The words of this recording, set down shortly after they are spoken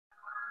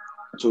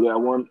Today, I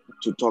want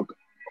to talk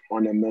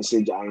on a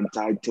message I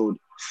entitled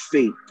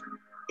Faith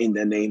in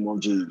the Name of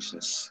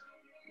Jesus.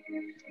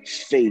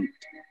 Faith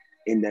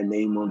in the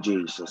name of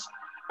Jesus.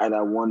 And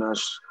I want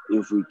us,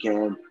 if we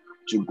can,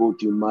 to go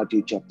to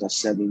Matthew chapter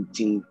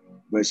 17,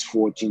 verse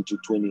 14 to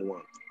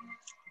 21.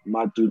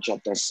 Matthew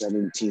chapter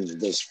 17,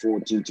 verse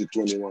 14 to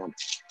 21.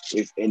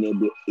 If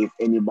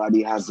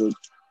anybody has it,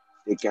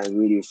 they can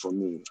read it for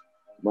me.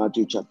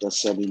 Matthew chapter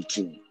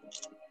 17.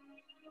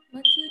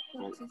 Matthew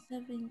chapter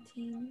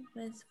 17,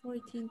 verse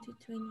 14 to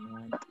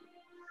 21.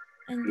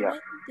 And Yeah.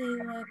 when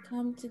they were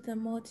come to the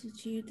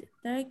multitude,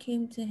 there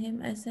came to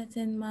him a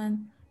certain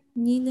man,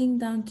 kneeling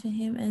down to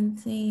him and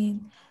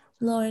saying,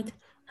 Lord,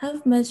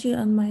 have mercy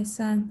on my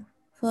son,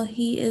 for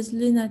he is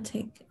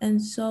lunatic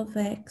and sore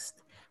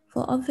vexed.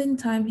 For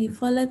oftentimes he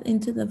falleth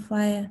into the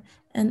fire,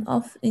 and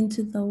oft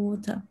into the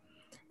water.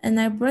 And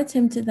I brought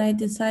him to thy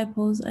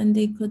disciples, and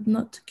they could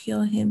not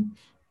cure him.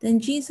 Then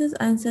Jesus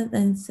answered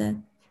and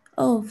said,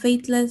 O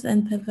faithless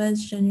and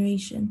perverse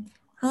generation,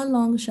 how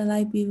long shall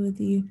I be with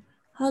you?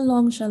 How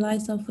long shall I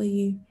suffer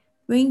you?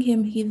 Bring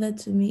him hither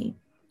to me.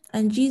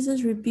 And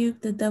Jesus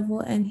rebuked the devil,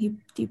 and he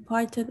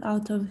departed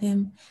out of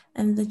him,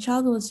 and the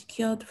child was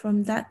cured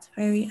from that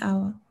very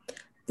hour.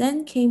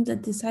 Then came the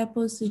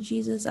disciples to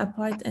Jesus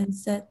apart and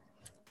said,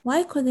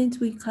 Why couldn't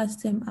we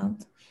cast him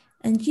out?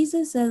 And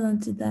Jesus said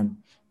unto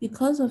them,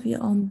 Because of your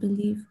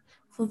unbelief.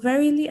 For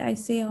verily I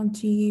say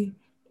unto you,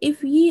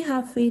 if ye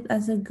have faith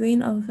as a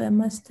grain of a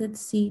mustard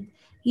seed,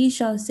 ye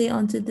shall say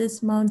unto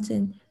this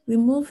mountain,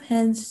 Remove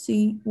hence to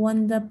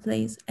yonder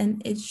place, and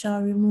it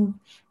shall remove,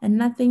 and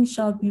nothing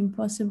shall be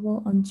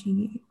impossible unto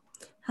you.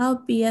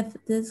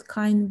 Howbeit this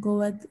kind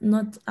goeth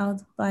not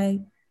out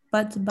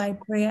but by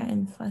prayer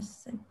and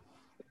fasting.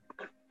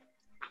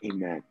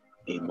 Amen.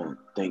 Amen.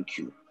 Thank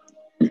you.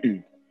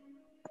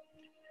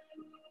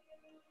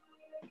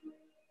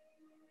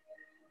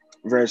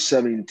 Verse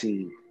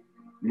 17.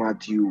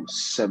 Matthew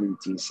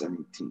 17,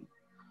 17.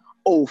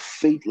 O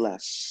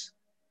faithless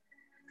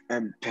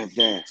and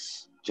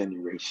perverse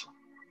generation,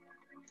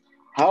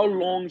 how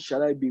long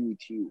shall I be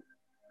with you?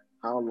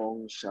 How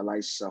long shall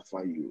I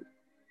suffer you?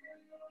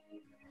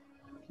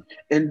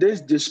 In this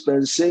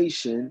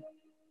dispensation,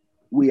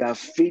 we are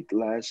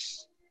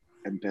faithless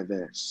and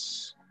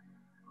perverse.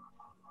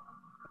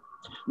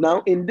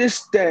 Now, in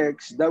this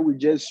text that we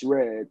just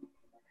read,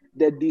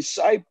 the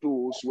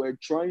disciples were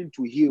trying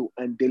to heal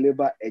and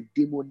deliver a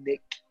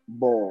demonic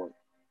boy,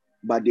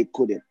 but they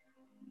couldn't.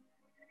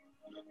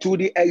 To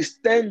the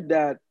extent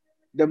that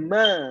the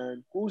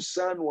man whose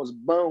son was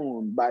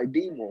bound by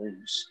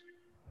demons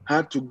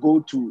had to go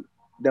to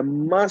the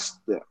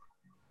master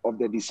of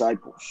the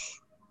disciples.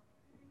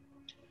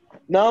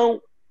 Now,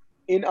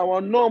 in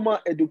our normal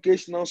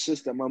educational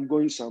system, I'm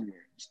going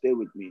somewhere, stay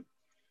with me.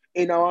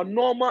 In our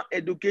normal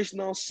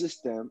educational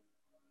system,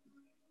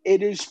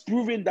 it is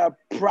proven that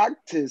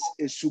practice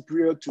is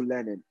superior to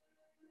learning.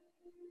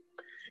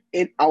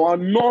 In our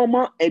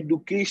normal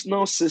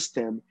educational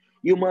system,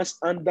 you must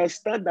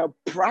understand that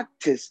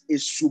practice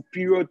is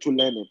superior to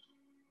learning.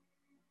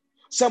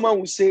 Someone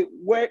will say,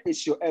 where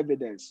is your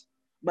evidence?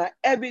 My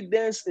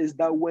evidence is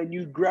that when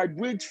you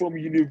graduate from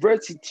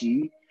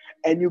university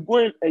and you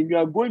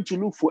are going to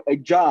look for a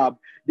job,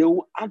 they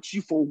will ask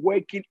you for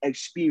working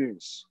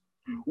experience.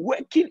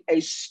 Working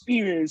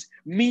experience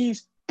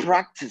means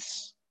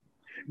practice,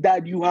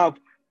 that you have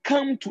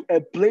come to a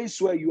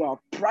place where you have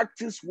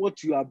practiced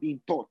what you are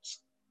being taught.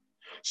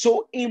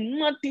 So in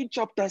Matthew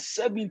chapter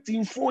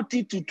 17,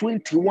 40 to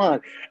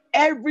 21,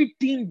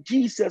 everything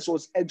Jesus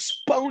was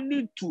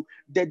expounding to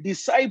the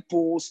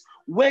disciples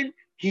when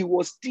he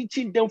was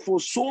teaching them for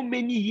so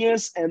many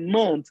years and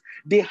months,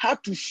 they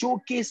had to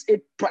showcase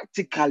it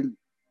practically.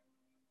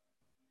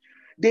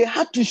 They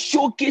had to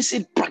showcase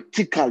it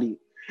practically.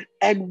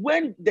 And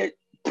when the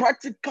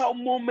practical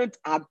moment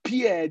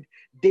appeared,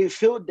 they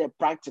failed the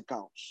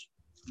practicals.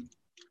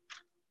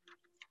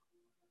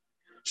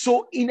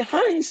 So in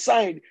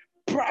hindsight,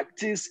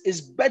 practice is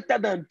better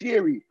than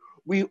theory.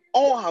 We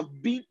all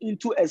have been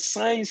into a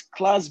science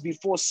class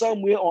before,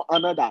 some way or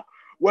another.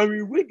 When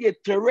we read the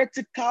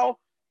theoretical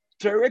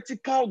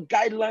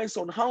guidelines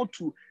on how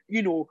to,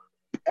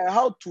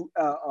 how to,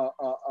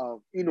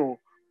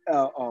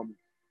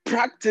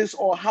 practice,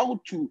 or how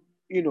to,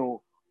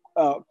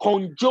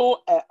 conjure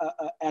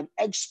an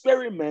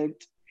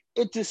experiment,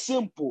 it is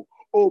simple.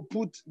 Oh,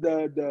 put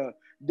the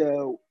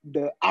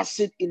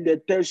acid in the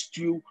test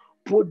tube,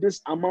 put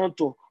this amount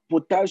of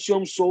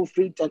potassium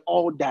sulfate and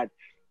all that.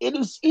 It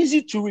is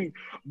easy to read.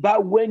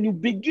 But when you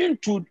begin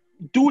to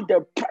do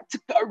the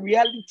practical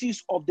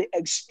realities of the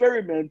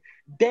experiment,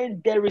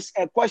 then there is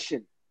a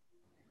question.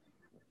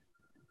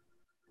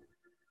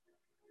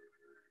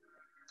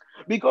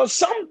 Because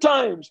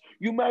sometimes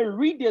you might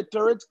read the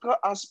theoretical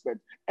aspect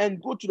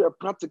and go to the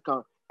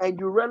practical, and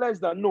you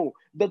realize that no,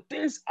 the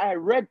things I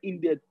read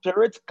in the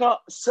theoretical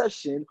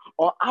session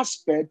or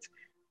aspect,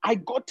 I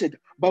got it.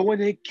 But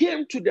when it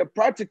came to the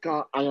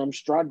practical, I am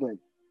struggling.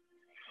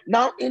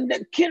 Now, in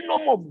the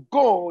kingdom of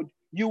God,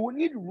 you will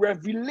need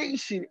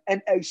revelation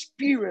and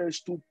experience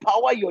to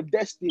power your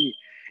destiny.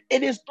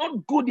 It is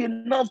not good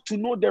enough to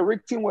know the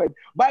written word.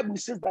 Bible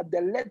says that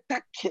the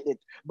letter kill it,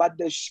 but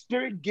the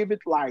spirit give it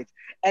life.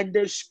 And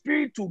the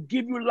spirit will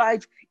give you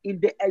life in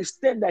the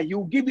extent that he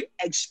will give you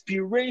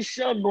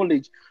experiential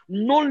knowledge,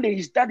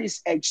 knowledge that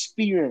is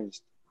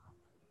experienced.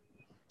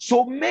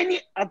 So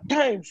many at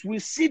times we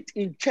sit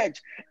in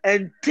church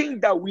and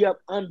think that we have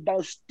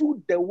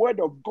understood the word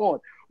of God.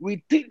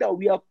 We think that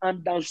we have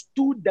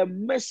understood the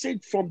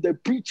message from the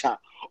preacher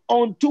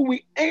until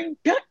we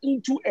enter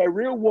into a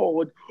real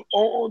world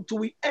or until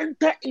we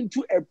enter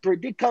into a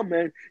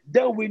predicament.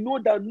 Then we know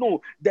that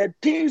no, the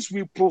things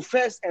we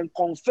profess and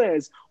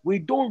confess, we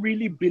don't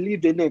really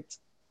believe in it.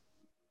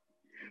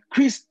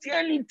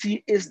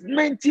 Christianity is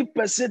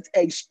 90%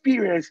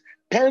 experience,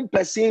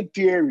 10%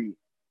 theory.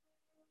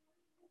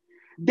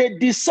 The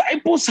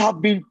disciples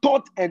have been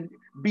taught and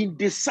been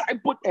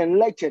discipled and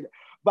lectured,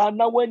 but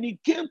now when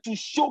it came to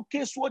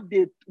showcase what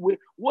they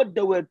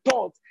were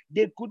taught,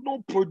 they could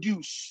not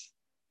produce.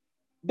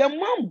 The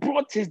man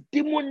brought his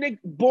demonic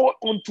boy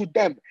unto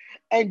them,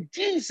 and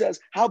Jesus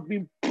have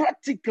been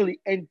practically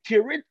and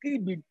theoretically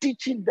been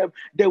teaching them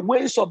the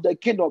ways of the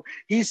kingdom.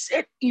 He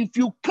said, if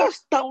you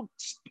cast out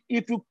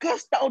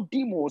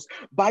demons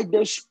by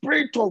the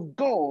Spirit of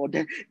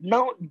God,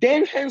 now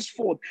then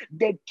henceforth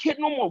the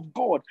kingdom of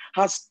God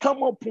has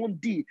come upon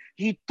thee.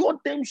 He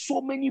taught them so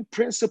many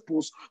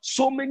principles,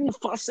 so many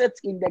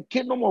facets in the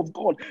kingdom of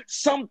God.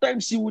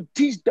 Sometimes he would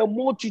teach the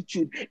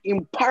multitude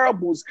in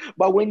parables,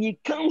 but when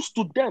it comes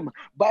to them,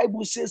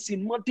 Bible says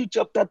in Matthew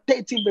chapter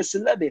 13 verse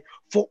 11,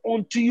 for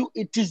unto you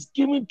it is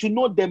given to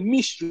know the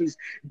mysteries.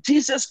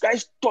 Jesus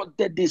Christ taught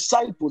the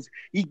disciples.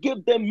 He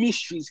gave them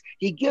mysteries.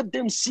 He gave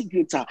them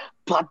secrets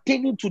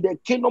pertaining to the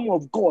kingdom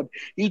of God.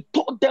 He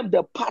taught them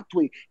the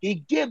pathway. He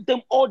gave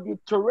them all the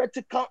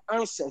theoretical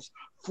answers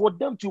for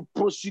them to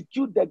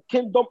prosecute the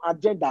kingdom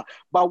agenda.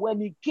 But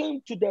when it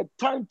came to the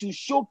time to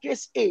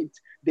showcase it,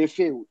 they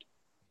failed.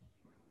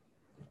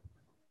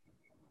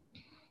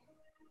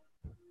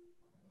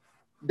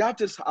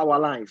 That is our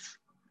life.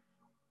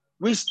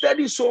 We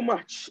study so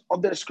much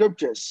of the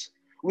scriptures.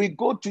 We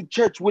go to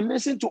church. We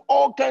listen to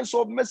all kinds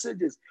of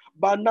messages.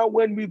 But now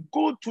when we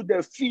go to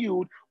the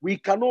field, we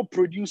cannot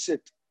produce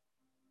it.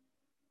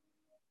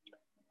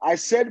 I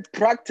said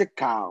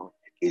practical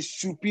is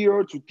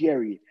superior to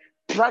theory.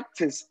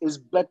 Practice is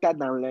better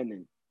than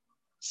learning.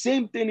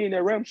 Same thing in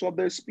the realms of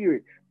the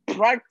spirit.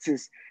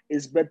 Practice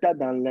is better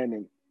than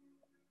learning.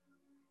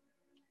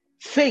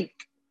 Faith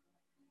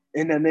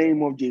in the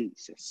name of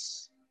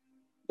Jesus.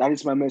 That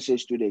is my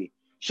message today.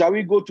 Shall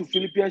we go to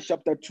Philippians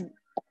chapter 2,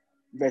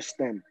 verse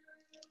 10?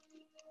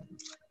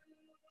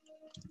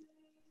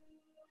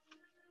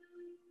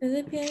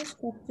 Philippians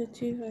chapter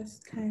 2,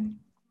 verse 10.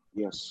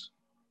 Yes.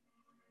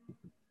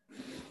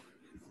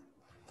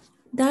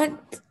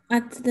 That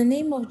at the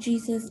name of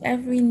Jesus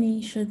every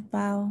knee should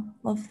bow,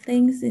 of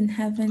things in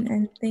heaven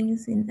and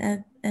things in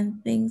earth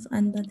and things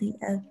under the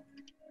earth,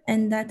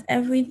 and that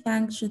every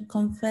tongue should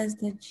confess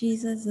that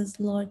Jesus is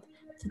Lord,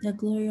 to the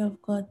glory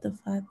of God the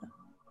Father.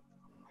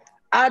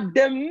 At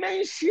the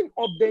mention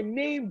of the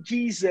name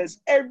Jesus,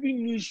 every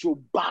knee should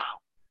bow.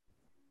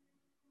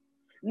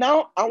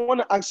 Now, I want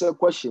to ask a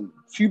question.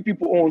 Few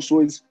people also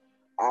is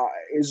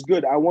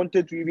good. I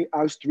wanted to even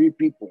ask 3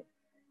 people,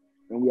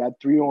 and we had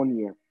 3 on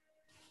here.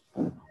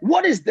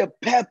 What is the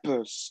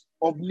purpose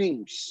of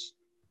names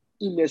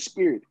in the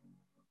spirit?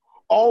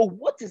 Or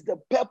what is the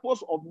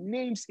purpose of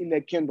names in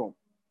the kingdom?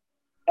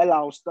 Ella,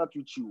 I'll start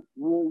with you.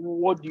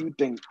 What do you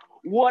think?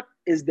 What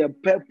is the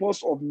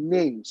purpose of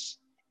names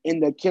in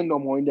the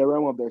kingdom or in the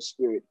realm of the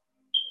spirit?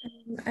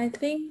 I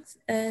think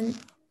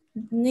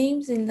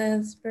names in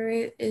the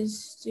spirit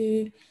is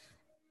to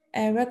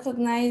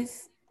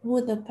recognize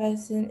who the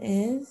person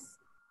is,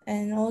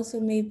 and also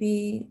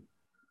maybe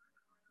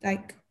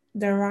like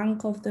the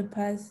rank of the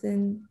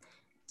person,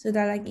 so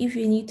that like if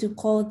you need to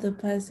call the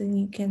person,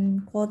 you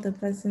can call the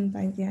person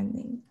by their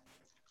name.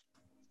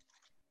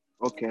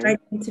 Okay.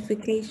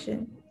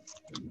 Identification.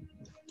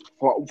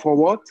 For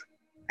what?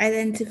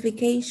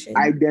 Identification.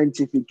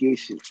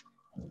 Identification.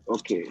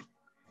 Okay.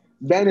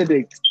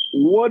 Benedict,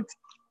 what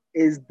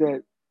is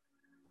the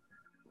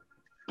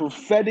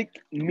prophetic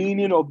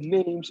meaning of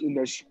names in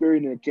the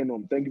spirit and the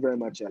kingdom? Thank you very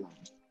much, Ella.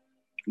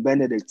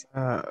 Benedict.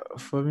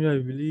 For me, I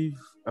believe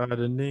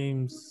the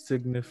names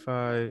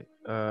signify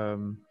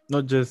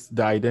not just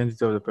the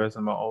identity of the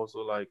person, but also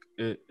like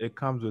it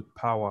comes with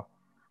power.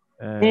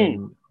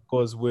 And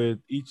because with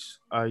each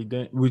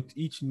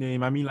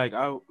name, I mean like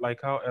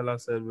how Ella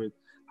said, with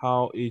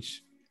how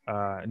each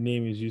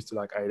name is used to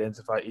like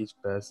identify each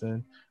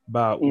person.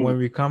 But when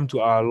we come to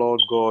our Lord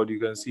God, you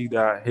can see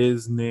that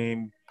his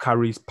name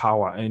carries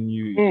power, and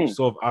you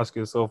sort of ask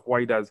yourself,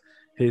 why does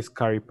his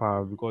carry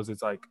power? Because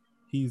it's like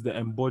he's the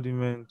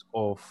embodiment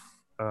of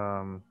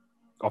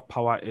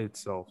power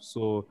itself.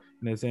 So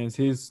in a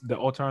sense, the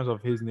utterance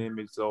of his name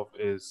itself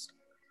is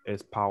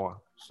power.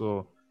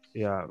 So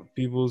yeah,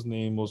 people's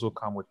name also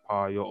come with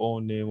power. Your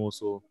own name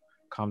also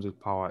comes with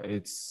power.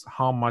 It's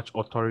how much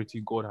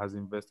authority God has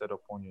invested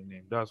upon your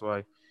name. That's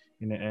why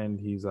in the end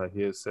he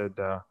has said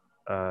that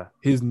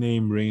his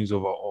name reigns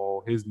over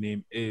all. His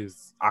name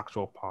is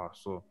actual power.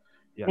 So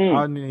yeah,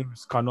 our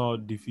names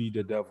cannot defeat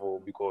the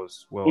devil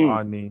because, well,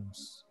 our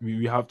names,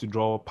 we have to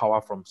draw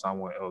power from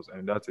somewhere else,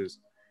 and that is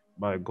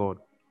by God.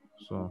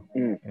 So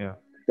yeah.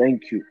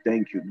 Thank you.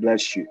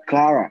 Bless you.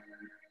 Clara,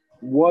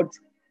 what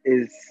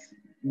is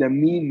the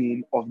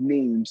meaning of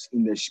names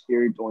in the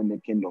spirit or in the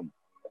kingdom?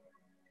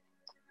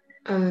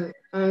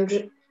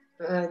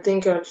 I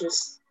think I'll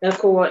just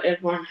echo what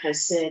everyone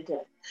has said,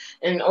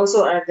 and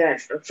also add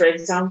that, for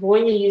example,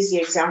 when you use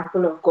the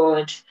example of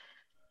God,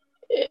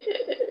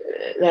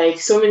 like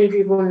so many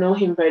people know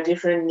him by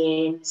different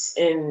names,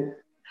 and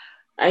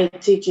I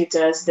take it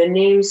as the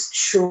names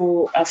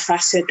show a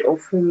facet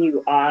of whom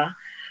you are,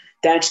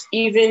 that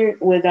even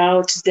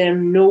without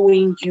them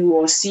knowing you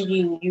or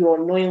seeing you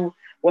or knowing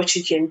what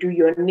you can do,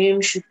 your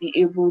name should be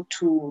able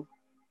to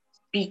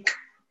speak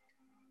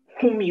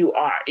whom you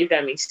are, if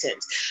that makes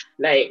sense.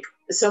 Like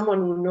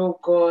someone will know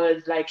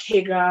God, like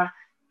Hagar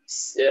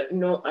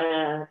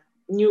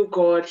knew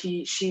God.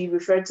 She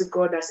referred to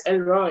God as El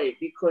Roi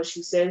because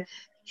she said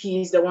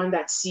he is the one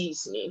that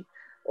sees me.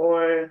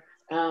 Or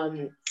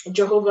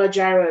Jehovah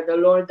Jireh, the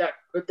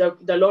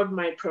Lord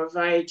my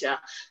provider.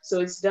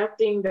 So it's that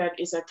thing that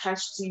is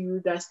attached to you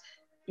that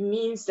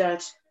means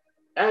that,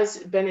 as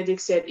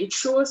Benedict said, it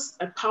shows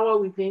a power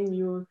within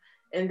you,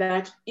 and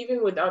that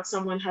even without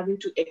someone having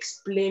to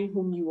explain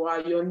whom you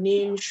are, your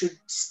name should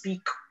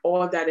speak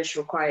all that is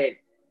required,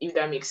 if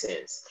that makes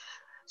sense.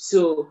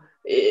 So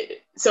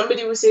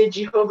somebody will say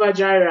Jehovah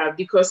Jireh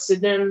because to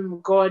them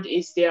God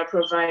is their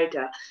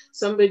provider.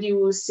 Somebody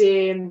will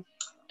say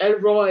El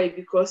Roi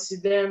because to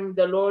them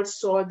the Lord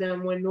saw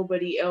them when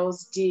nobody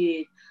else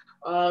did.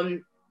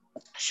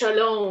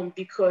 Shalom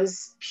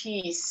because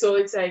peace. So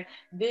it's like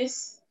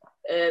this,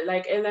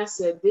 like Ella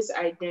said, this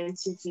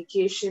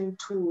identification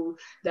tool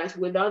that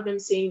without them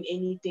saying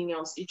anything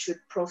else, it should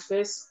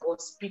profess or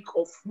speak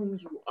of whom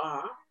you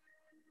are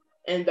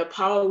and the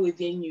power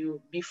within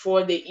you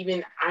before they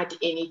even add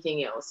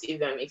anything else, if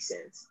that makes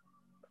sense.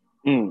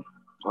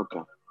 Okay.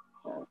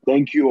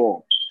 Thank you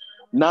all.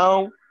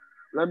 Now,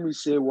 let me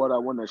say what I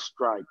want to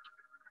strike.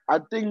 I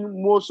think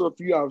most of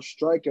you have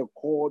struck a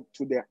chord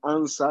to the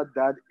answer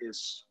that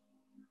is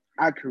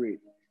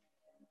accurate.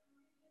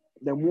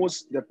 The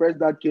person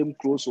that came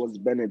close was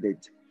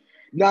Benedict.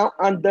 Now,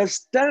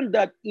 understand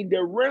that in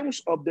the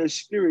realms of the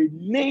spirit,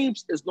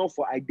 names is not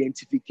for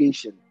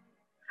identification.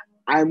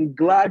 I'm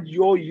glad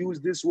you all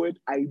use this word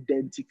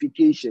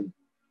identification.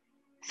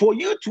 For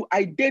you to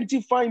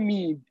identify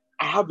me,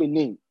 I have a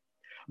name.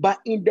 But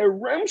in the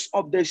realms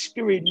of the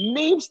spirit,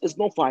 names is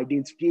not for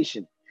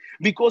identification.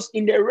 Because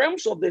in the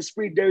realms of the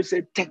spirit, there is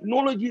a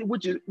technology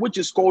which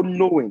is called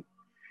knowing.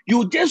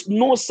 You just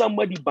know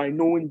somebody by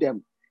knowing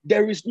them.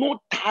 There is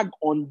no tag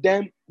on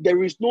them.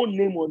 There is no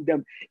name on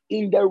them.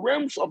 In the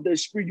realms of the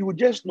spirit, you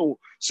just know.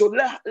 So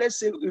let's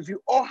say if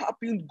you all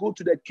happen to go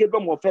to the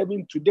kingdom of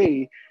heaven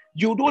today,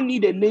 you don't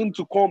need a name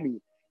to call me.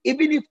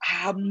 Even if I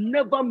have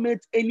never met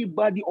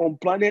anybody on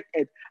planet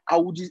Earth, I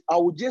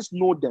would just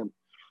know them.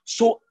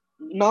 So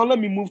now let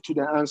me move to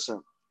the answer.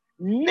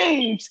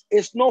 Names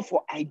is not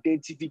for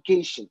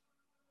identification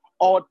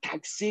or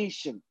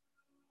taxation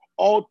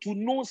or to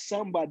know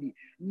somebody.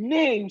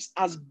 Names,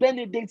 as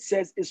Benedict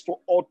says, is for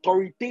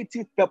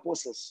authoritative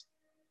purposes.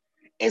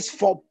 It's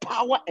for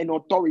power and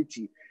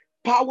authority.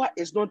 Power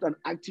is not an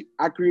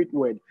accurate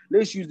word.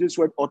 Let's use this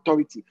word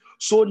authority.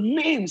 So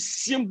name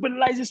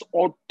symbolizes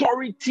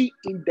authority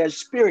in the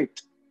spirit.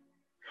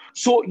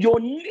 So your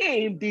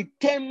name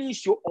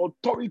determines your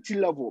authority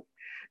level.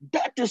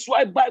 That is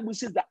why Bible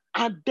says that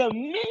at the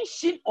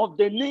mention of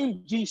the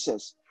name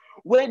Jesus,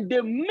 when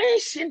they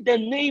mentioned the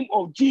name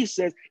of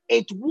Jesus,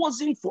 it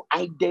wasn't for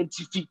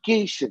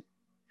identification.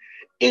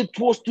 It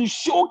was to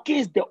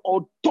showcase the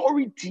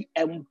authority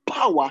and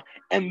power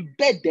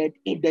embedded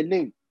in the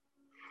name.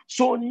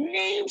 So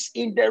names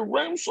in the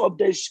realms of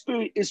the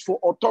spirit is for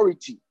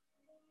authority.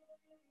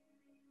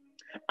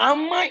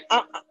 Am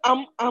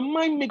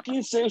I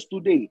making sense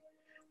today?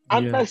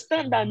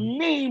 Understand that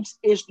names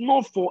is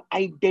not for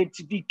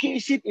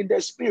identification in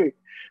the spirit.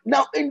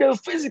 Now, in the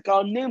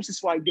physical, names is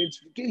for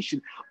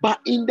identification, but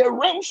in the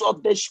realms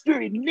of the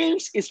spirit,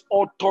 names is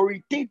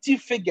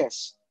authoritative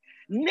figures.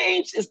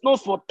 Names is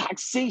not for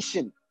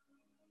taxation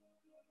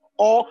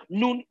or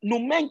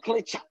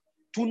nomenclature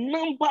to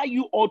number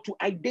you or to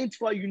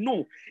identify you.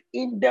 No,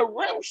 in the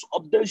realms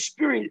of the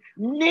spirit,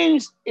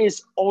 names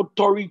is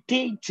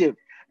authoritative.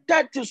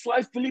 That is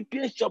why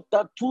Philippians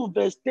chapter 2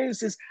 verse 10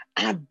 says,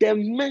 at the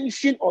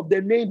mention of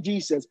the name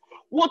Jesus,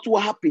 what will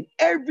happen?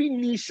 Every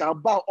knee shall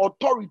bow,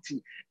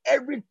 authority.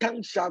 Every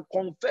tongue shall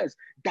confess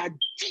that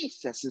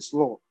Jesus is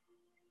Lord.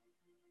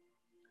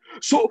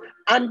 So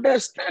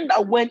understand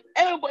that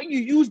whenever you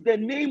use the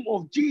name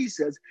of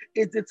Jesus,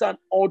 it's an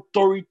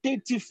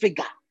authoritative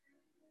figure.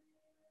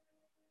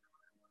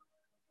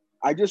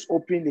 I just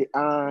open the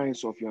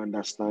eyes of your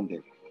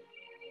understanding.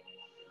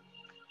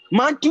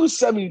 Matthew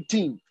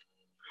 17.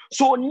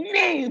 So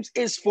names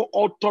is for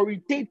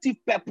authoritative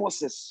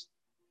purposes.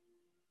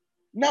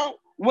 Now,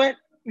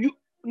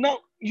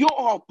 You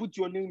all put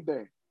your name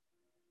there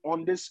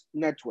on this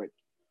network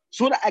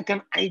so that I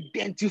can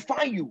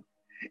identify you.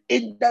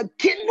 In the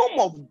kingdom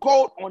of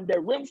God, on the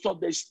realms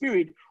of the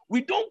spirit,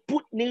 we don't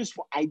put names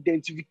for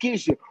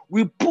identification.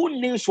 We put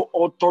names for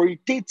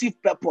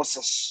authoritative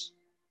purposes.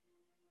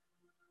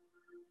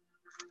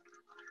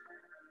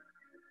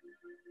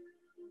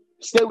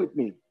 Stay with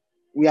me.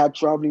 We are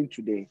traveling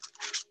today.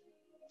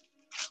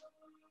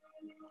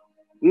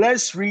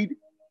 Let's read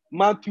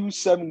Matthew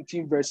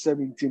 17, verse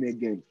 17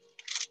 again.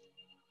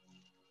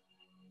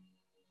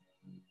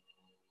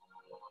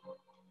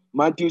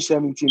 Matthew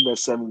 17,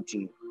 verse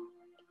 17.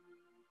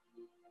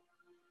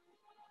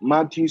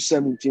 Matthew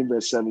 17,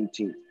 verse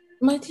 17.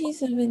 Matthew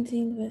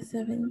 17, verse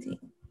 17.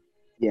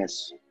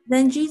 Yes.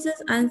 Then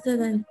Jesus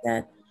answered and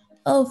said,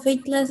 O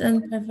faithless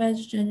and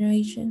perverse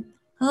generation,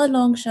 how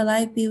long shall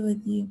I be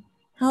with you?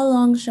 How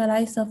long shall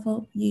I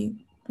suffer you?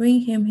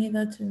 Bring him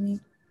hither to me.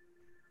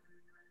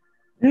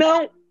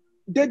 Now,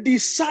 the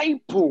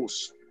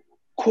disciples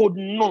could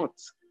not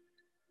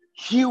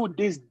heal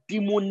this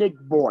demonic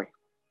boy.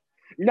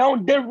 Now,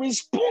 the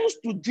response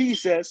to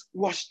Jesus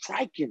was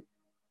striking.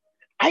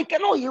 I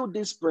cannot heal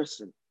this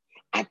person.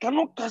 I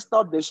cannot cast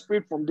out the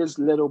spirit from this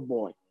little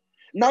boy.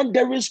 Now,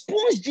 the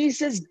response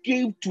Jesus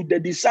gave to the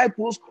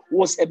disciples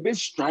was a bit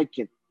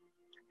striking.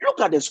 Look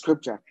at the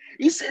scripture.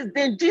 He says,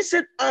 then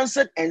Jesus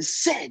answered and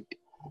said,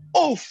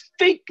 "Oh,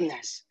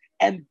 faithless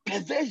and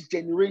perverse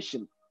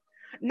generation."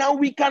 Now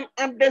we can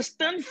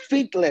understand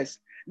faithless.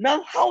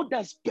 Now, how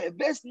is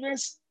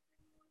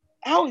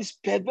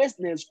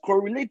perverseness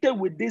correlated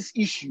with this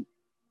issue?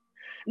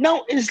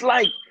 Now it's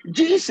like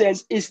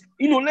Jesus is,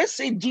 let's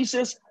say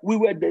Jesus, we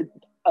were the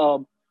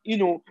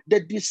the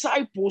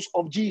disciples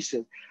of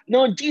Jesus.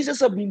 Now Jesus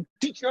has been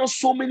teaching us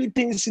so many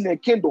things in the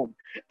kingdom,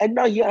 and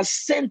now he has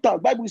sent us.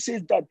 Bible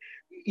says that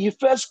he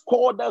first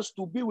called us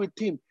to be with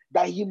him,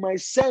 that he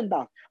might send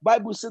us.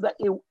 Bible says that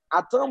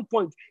at some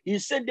point he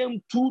sent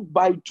them 2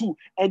 by 2,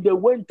 and they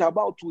went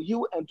about to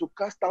heal and to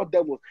cast out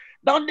devils.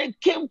 Now they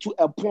came to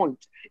a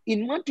point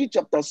in Matthew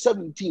chapter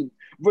 17,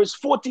 verse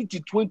 14 to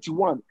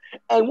 21.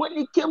 And when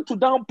it came to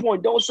that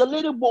point, there was a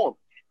little boy,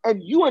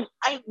 and you and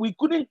I, we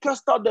couldn't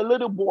cast out the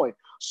little boy.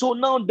 So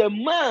now the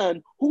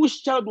man whose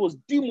child was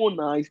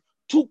demonized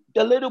took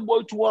the little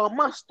boy to our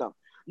master.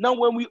 Now,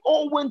 when we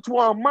all went to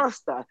our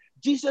master,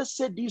 Jesus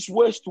said these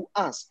words to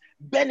us: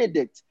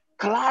 Benedict,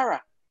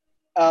 Clara,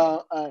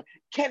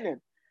 Kenneth,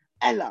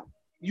 Ella,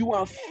 you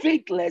are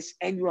faithless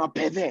and you are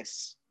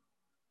perverse.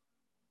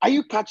 Are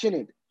you catching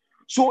it?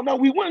 So now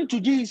we went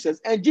to Jesus,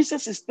 and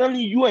Jesus is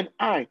telling you and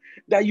I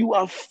that you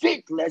are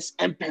faithless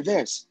and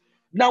perverse.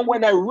 Now,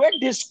 when I read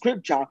this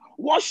scripture,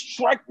 what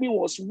struck me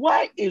was,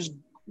 why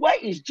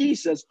is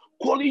Jesus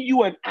calling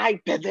you and I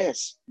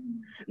perverse?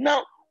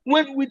 Now,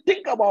 when we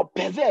think about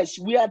perverse,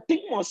 we are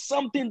thinking of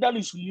something that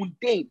is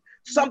mundane,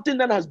 something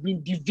that has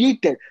been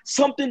deviated,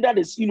 something that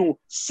is,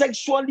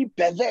 sexually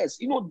perverse,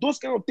 those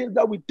kind of things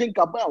that we think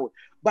about.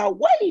 But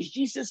why is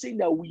Jesus saying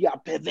that we are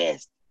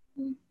perverse?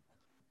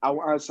 I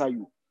will answer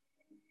you.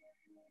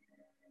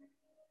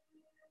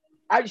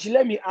 Actually,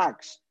 let me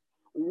ask,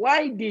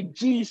 why did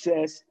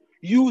Jesus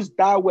use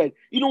that word?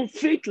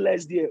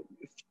 Faithless there.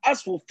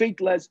 As for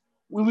faithless,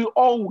 we will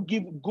all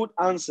give good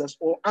answers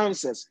or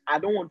answers. I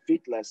don't want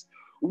faithless.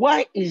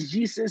 Why is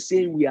Jesus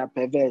saying we are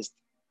perverse?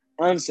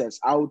 Answers.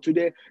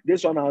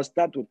 This one I'll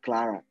start with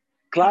Clara.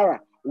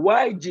 Clara,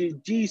 why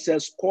did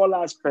Jesus call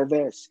us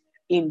perverse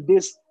in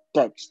this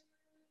text?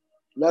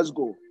 Let's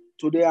go.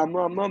 Today I'm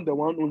not the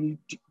one only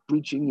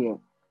preaching here.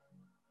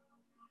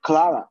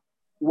 Clara,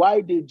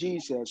 why did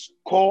Jesus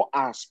call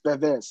us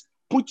perverse?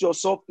 Put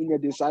yourself in the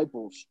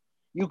disciples.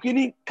 You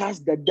couldn't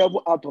cast the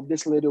devil out of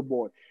this little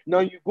boy. Now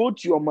you go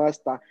to your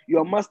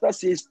master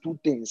says 2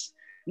 things.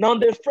 Now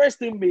the first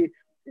thing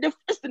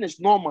is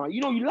normal.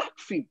 You lack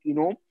faith,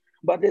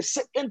 but the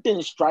second thing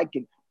is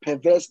striking: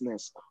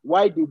 perverseness.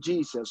 Why did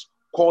Jesus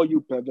call you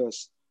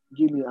perverse?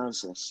 Give me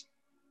answers.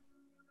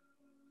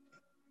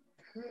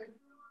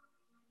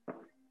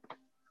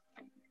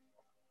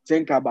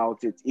 Think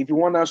about it. If you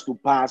want us to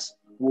pass,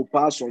 we'll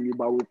pass on you,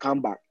 but we'll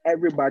come back.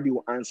 Everybody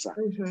will answer.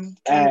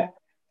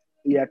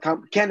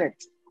 Kenneth,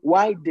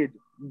 why did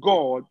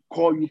God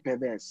call you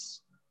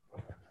perverse?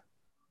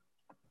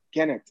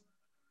 Kenneth,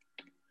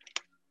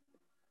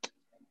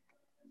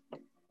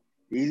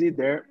 is it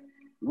there?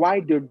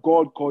 Why did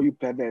God call you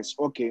perverse?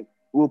 Okay,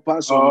 we'll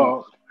pass on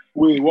you.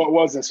 Wait, what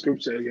was the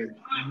scripture again?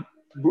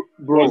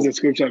 Bro, what's the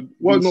scripture?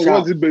 What's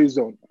it based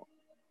on?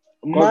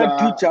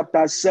 Matthew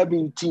chapter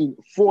 17,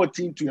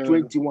 14 to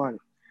 21.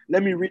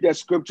 Let me read the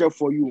scripture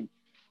for you.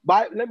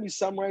 But let me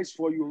summarize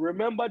for you.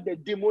 Remember the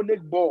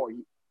demonic boy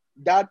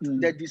that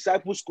the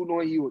disciples could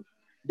not heal.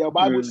 The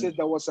Bible says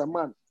there was a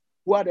man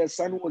who had a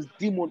son who was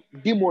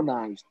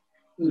demonized.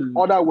 In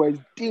other words,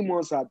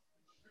 demons had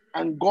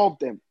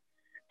engulfed them.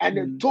 And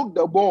they took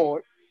the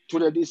boy to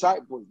the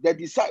disciples. The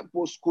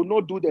disciples could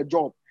not do the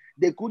job.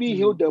 They couldn't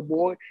heal the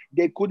boy.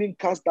 They couldn't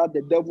cast out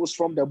the devils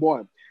from the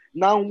boy.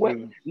 Now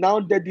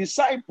the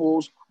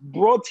disciples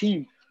brought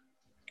him.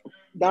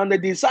 Now the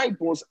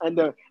disciples and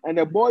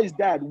the boy's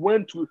dad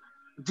went to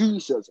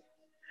Jesus.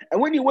 And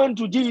when he went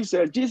to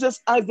Jesus,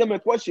 Jesus asked them a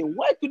question.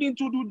 Why couldn't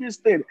you do this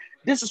thing?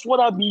 This is what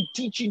I've been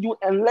teaching you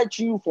and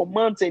lecturing you for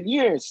months and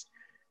years.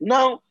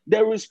 Now,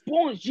 the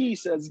response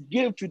Jesus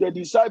gave to the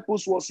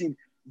disciples was in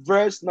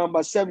verse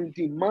number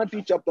 17,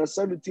 Matthew chapter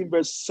 17,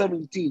 verse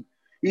 17.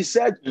 He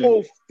said,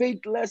 oh,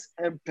 faithless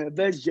and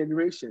perverse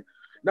generation.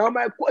 Now,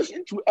 my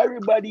question to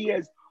everybody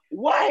is,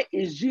 why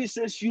is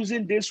Jesus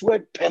using this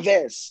word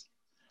perverse?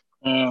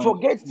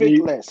 Forget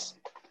faithless.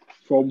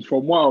 From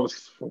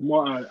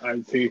what I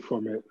take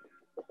from it,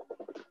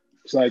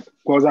 it's like,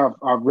 because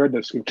I've read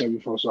the scripture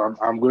before, so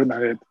I'm going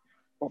ahead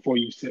of what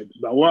you said.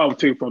 But what I'll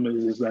take from it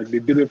is like they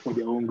did it for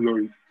their own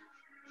glory,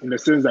 in the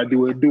sense that they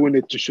were doing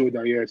it to show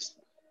that yes,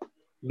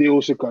 they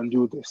also can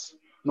do this.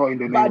 Not in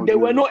the name but of they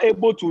glory. were not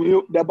able to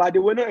heal. But they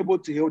were not able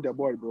to heal the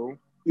boy, bro.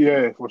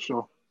 Yeah, for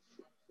sure.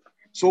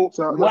 So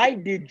why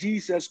did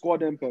Jesus call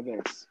them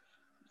perverse?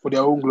 For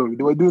their own glory.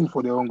 They were doing it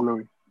for their own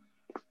glory.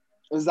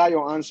 Is that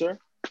your answer?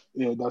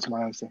 Yeah, that's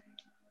my answer.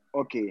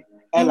 Okay.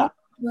 Ella,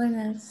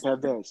 Perverse.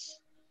 perverse.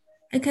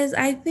 Because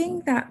I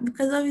think that,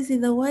 because obviously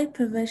the word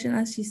perversion,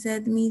 as you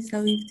said, means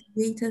that we've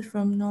deviated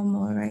from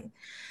normal, right?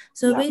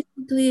 So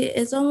basically,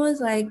 it's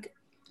almost like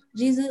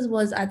Jesus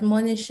was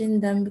admonishing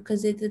them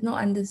because they did not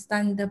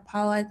understand the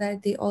power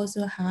that they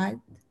also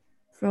had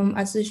from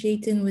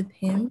associating with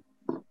him,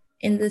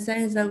 in the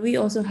sense that we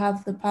also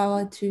have the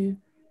power to,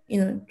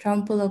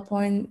 trample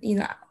upon,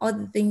 all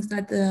the things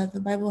that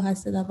the Bible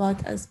has said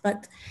about us.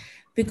 But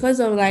because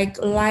of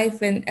like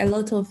life and a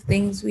lot of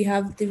things, we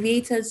have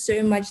deviated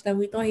so much that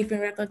we don't even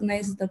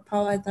recognize the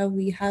power that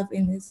we have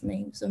in his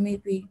name. So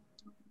maybe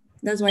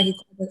that's why he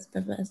called us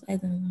perverse. I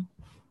don't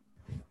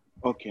know.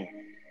 Okay.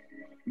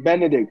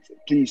 Benedict,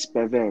 please,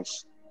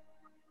 perverse.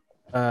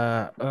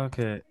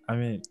 Okay. I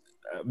mean,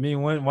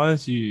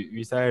 once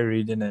you started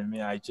reading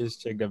it, I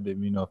just checked up the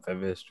meaning of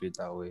perverse straight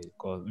away,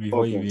 because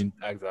before you even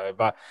asked that.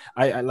 But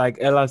I like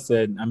Ella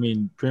said,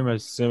 pretty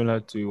much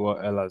similar to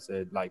what Ella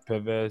said, like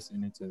perverse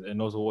in it,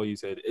 and also what you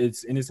said.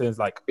 It's in a sense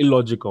like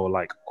illogical,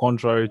 like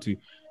contrary to,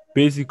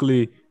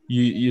 basically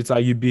it's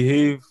like you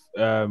behave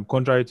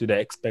contrary to the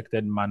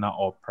expected manner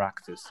or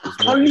practice. Is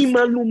what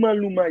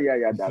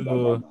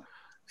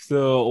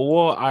So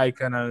what I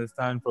can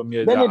understand from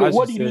here is that, Benedict,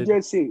 what did you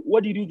just say?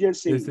 What did you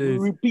just say?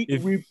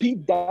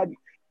 Repeat that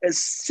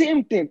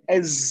same thing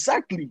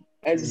exactly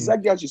as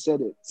you said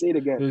it. Say it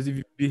again. Because if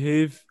you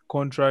behave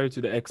contrary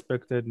to the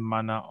expected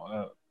manner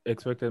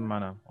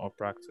or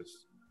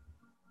practice.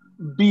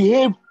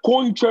 Behave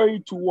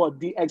contrary to what?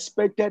 The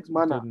expected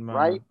manner,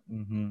 right?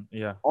 Mm-hmm.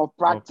 Yeah. Or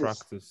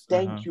practice.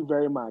 Thank you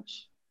very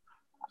much.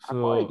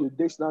 So the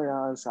dictionary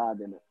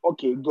answered.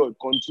 Okay, good.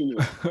 Continue.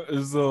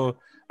 So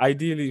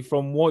ideally,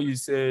 from what you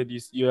said,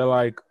 you're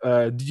like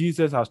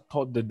Jesus has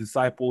taught the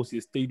disciples.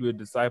 He stayed with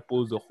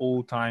disciples the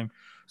whole time.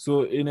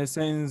 So in a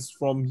sense,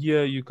 from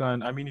here you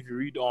can. If you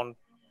read on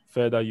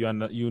further, you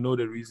know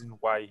the reason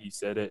why he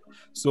said it.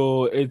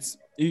 So it's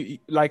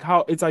like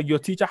how it's like your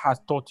teacher has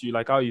taught you,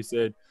 like how you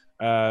said.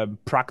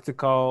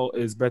 Practical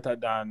is better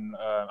than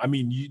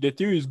the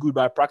theory is good,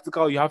 but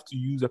practical you have to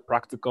use a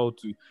practical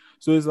to.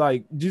 So it's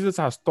like Jesus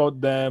has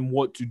taught them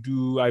what to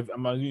do.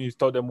 He's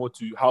taught them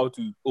how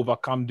to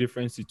overcome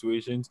different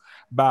situations.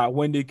 But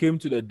when they came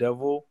to the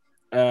devil,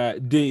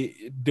 the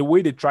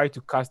way they tried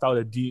to cast out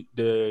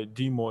the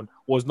demon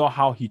was not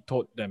how he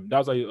taught them.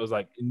 That's why it was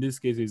like, in this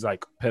case, it's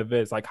like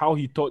perverse. Like how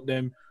he taught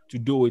them to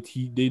do it,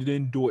 they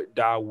didn't do it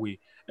that way.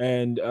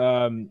 And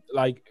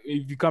like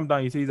if you come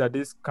down, he says that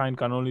this kind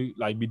can only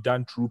like be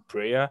done through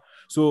prayer.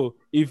 So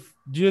if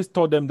Jesus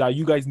taught them that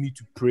you guys need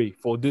to pray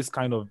for this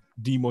kind of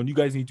demon, you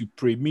guys need to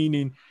pray,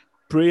 meaning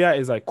prayer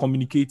is like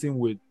communicating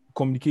with God,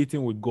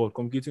 communicating with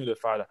the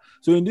Father.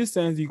 So in this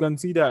sense, you can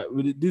see that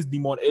with this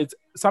demon, it's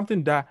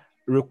something that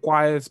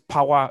requires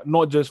power,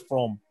 not just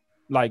from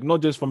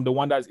the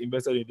one that's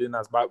invested in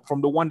us, but from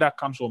the one that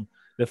comes from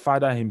the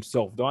Father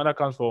himself, the one that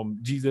comes from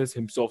Jesus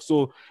himself.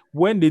 So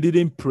when they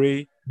didn't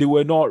pray, they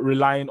were not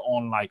relying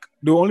on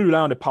they were only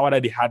relying on the power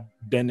that they had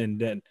then and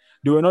then.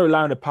 They were not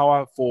relying on the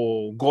power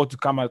for God to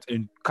come out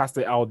and cast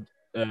it out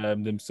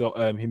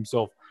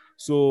himself.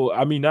 So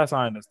that's how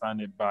I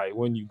understand it by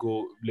when you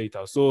go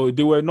later. So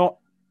they were not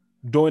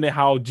doing it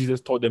how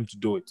Jesus taught them to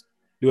do it.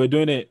 They were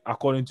doing it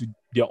according to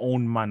their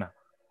own manner,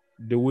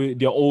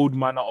 their old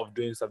manner of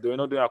doing stuff. They were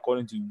not doing it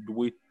according to the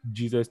way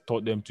Jesus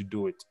taught them to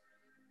do it.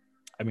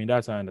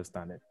 That's how I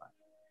understand it.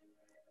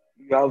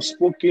 You have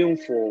spoken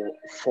for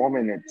 4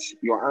 minutes.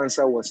 Your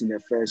answer was in the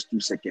first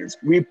 2 seconds.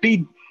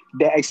 Repeat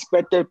the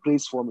expected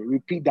place for me.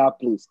 Repeat that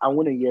place. I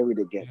want to hear it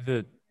again.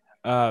 Is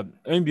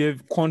it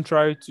behave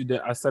contrary to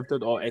the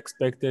accepted or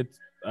expected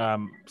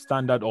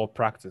standard or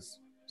practice?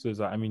 So it's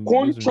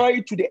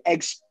contrary to the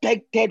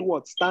expected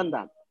what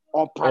standard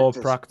or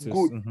practice.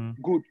 Good,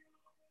 good.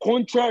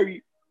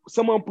 Contrary.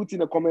 Someone put in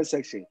the comment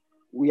section.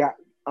 We are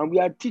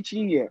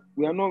teaching here.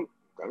 We are not.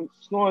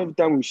 It's not every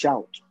time we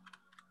shout.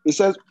 It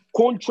says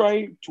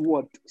contrary to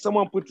what?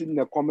 Someone put it in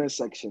the comment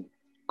section.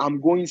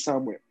 I'm going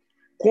somewhere.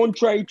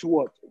 Contrary to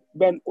what?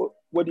 Ben,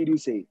 what did you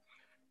say?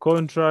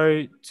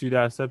 Contrary to the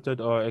accepted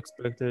or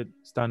expected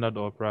standard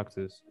or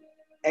practice.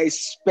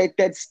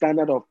 Expected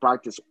standard of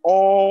practice.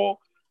 All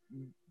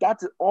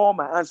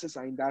my answers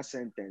are in that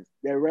sentence.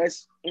 The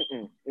rest,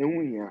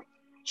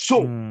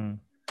 so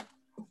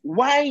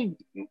why,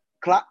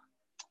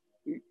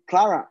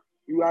 Clara?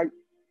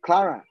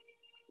 Clara.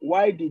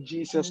 Why did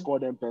Jesus call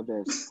them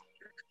perverse?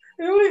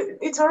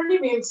 It's already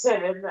been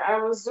said.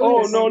 I was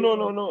doing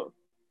no.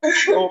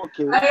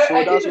 Okay,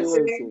 I that's did the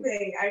what you're same saying.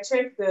 thing. I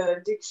checked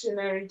the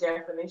dictionary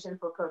definition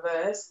for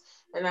perverse,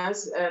 and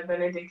as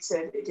Benedict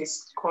said, it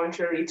is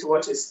contrary to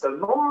what is the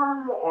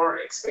norm or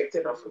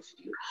expected of a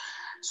few.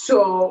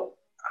 So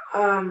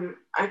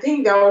I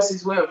think that was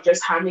his way of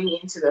just handing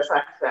into the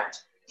fact that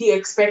he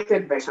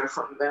expected better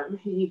from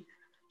them.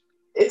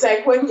 It's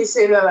like when you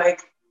say that,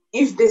 like,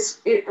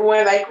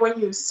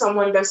 when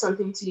someone does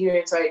something to you,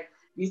 it's like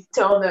you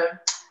tell them,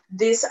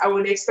 this I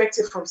would expect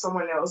it from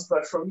someone else,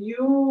 but from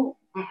you.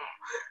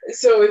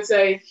 So it's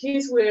like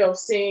his way of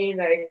saying,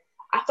 like,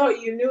 I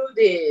thought you knew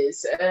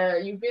this.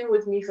 You've been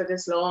with me for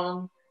this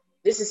long.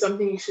 This is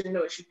something you should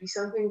know. It should be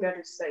something that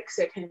is like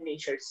second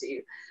nature to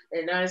you.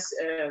 And as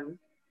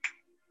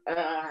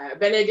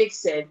Benedict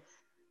said,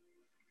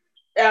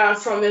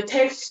 from the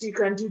text, you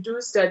can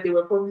deduce that they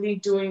were probably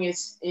doing it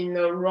in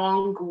the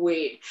wrong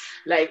way.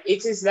 Like,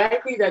 it is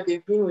likely that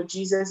they've been with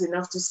Jesus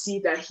enough to see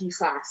that he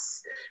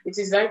fasts. It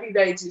is likely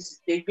that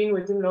they've been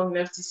with him long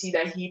enough to see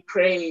that he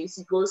prays.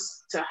 He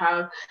goes to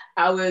have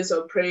hours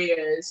of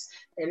prayers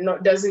and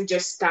doesn't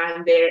just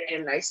stand there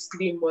and like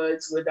scream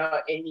words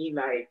without any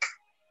like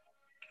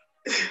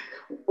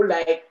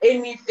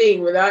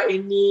anything, without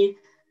any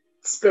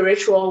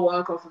spiritual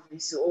work of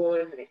his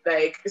own.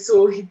 Like,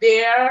 so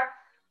their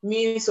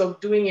means of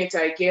doing it,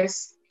 I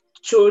guess,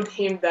 showed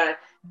him that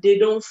they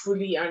don't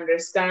fully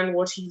understand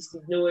what he's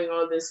been doing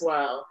all this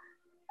while.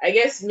 I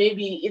guess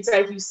maybe it's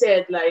like you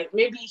said, like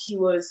maybe he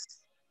was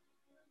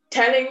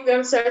telling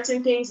them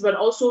certain things, but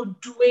also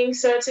doing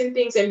certain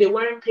things, and they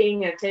weren't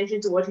paying attention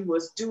to what he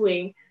was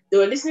doing. They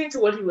were listening to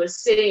what he was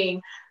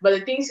saying, but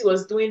the things he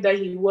was doing that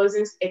he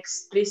wasn't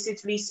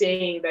explicitly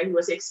saying, that he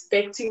was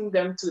expecting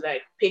them to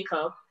like pick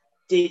up,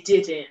 they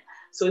didn't.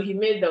 So he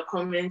made the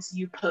comments,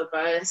 "You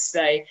perverse,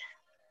 like,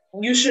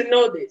 you should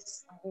know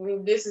this. I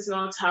mean, this is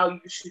not how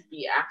you should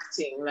be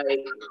acting.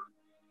 Like,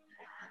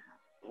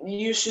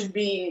 you should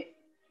be,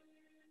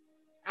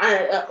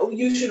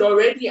 you should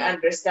already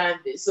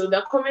understand this." So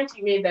the comment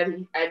he made, that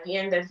at the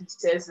end, that he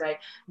says,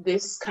 like,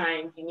 this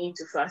kind, you need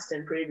to fast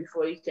and pray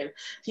before you can.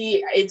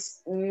 It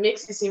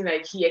makes it seem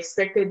like he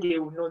expected they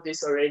would know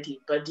this already,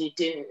 but they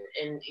didn't,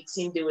 and it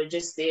seemed they were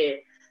just there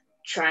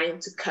trying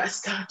to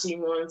cast out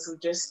demons, who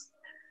just,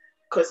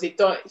 because they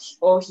thought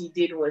all he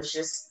did was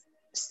just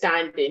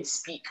stand and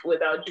speak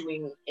without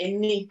doing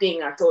anything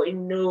at all,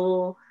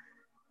 no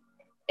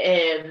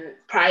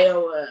prior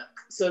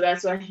work. So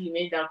that's why he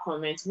made that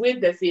comment with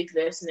the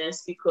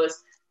faithlessness,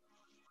 because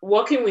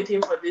working with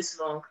him for this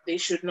long, they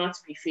should not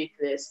be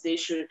faithless. They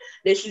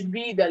should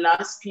be the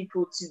last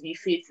people to be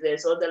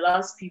faithless, or the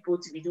last people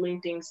to be doing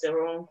things the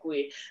wrong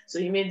way. So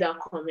he made that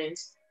comment,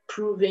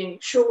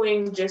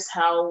 showing just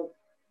how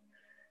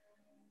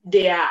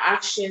their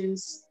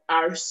actions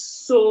are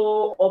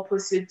so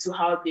opposite to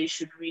how they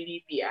should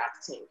really be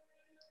acting.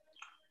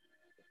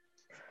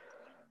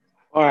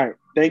 All right,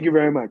 thank you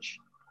very much.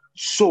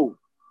 So,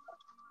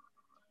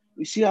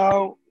 you see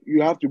how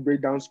you have to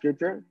break down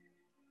scripture?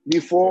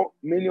 Before,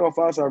 many of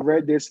us have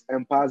read this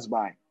and passed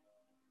by.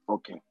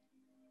 Okay,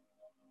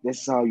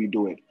 this is how you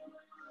do it.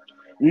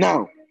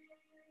 Now,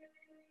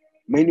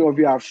 many of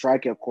you have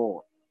struck a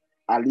chord.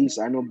 At least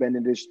I know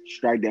Benedict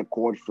struck the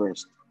chord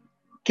first.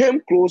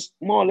 Came close,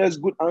 more or less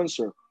good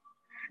answer.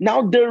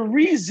 Now, the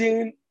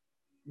reason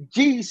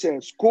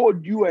Jesus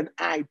called you and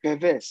I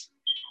perverse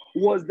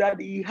was that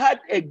he had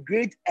a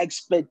great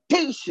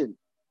expectation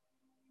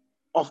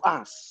of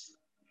us,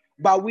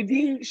 but we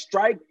didn't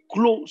strike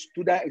close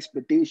to that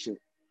expectation.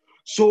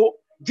 So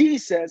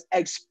Jesus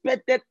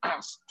expected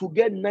us to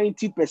get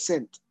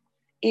 90%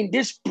 in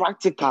this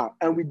practical,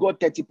 and we got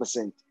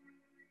 30%.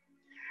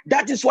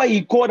 That is why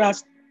he called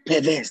us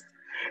perverse,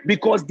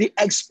 because the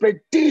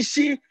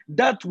expectation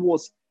that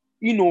was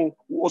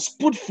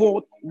put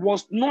forth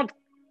was not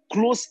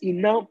close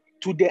enough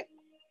to the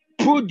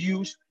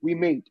produce we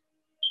made.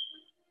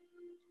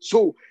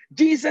 So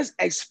Jesus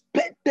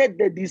expected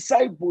the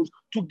disciples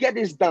to get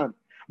this done,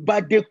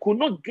 but they could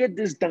not get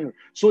this done.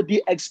 So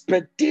the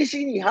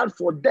expectation he had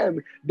for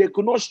them, they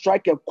could not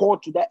strike a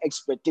chord to that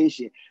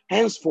expectation.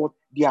 Henceforth,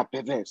 they are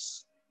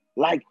perverse.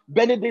 Like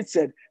Benedict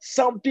said,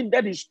 something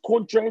that is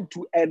contrary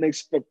to an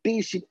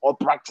expectation or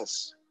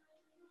practice.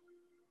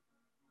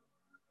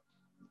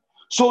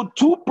 So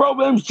two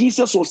problems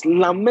Jesus was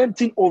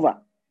lamenting over: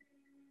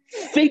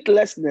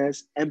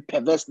 faithlessness and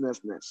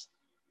perverseness.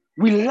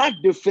 We lack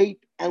the faith,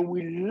 and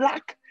we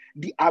lack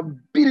the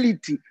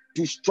ability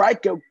to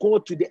strike a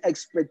chord to the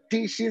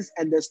expectations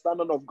and the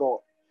standard of God.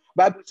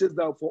 Bible says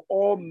that for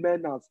all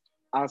men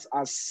as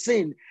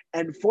sin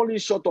and falling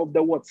short of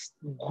the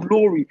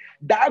glory.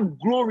 That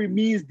glory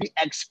means the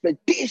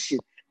expectation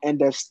and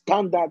the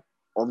standard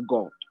of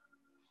God.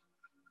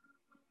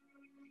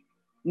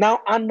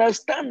 Now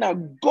understand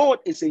that God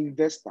is an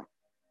investor.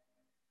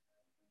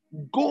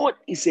 God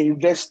is an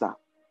investor.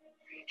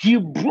 He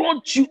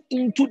brought you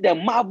into the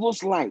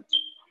marvelous light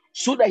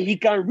so that he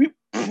can reap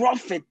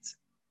profit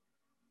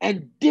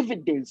and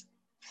dividends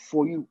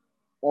for you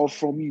or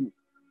from you.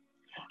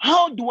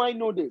 How do I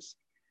know this?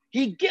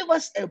 He gave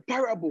us a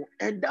parable,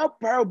 and that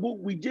parable,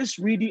 we just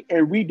read it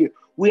and read it.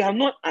 We are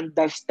not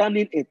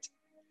understanding it.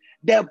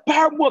 The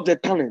parable of the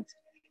talent.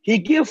 He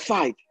gave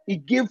 5, he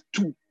gave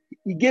 2,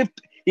 he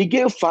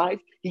gave 5,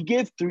 he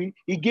gave 3,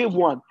 he gave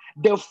 1.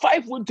 The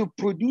 5 went to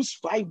produce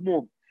 5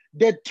 more.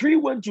 The 3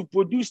 went to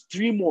produce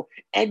 3 more,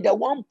 and the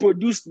 1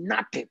 produced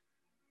nothing.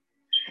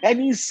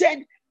 And he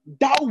said,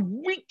 thou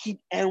wicked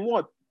and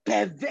what?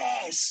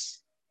 Perverse.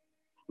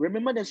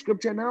 Remember the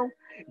scripture now?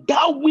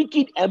 Thou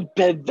wicked and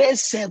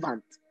perverse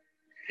servant.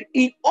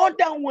 In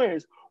other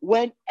words,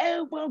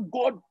 whenever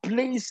God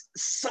places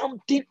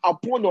something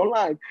upon your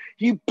life,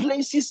 he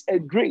places a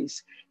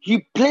grace,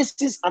 he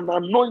places an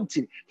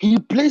anointing, he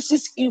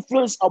places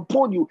influence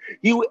upon you.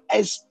 He will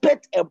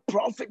expect a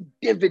profit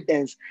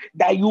dividends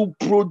that you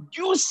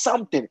produce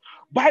something.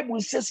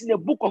 Bible says in the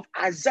book of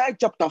Isaiah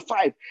chapter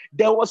 5,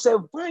 there was a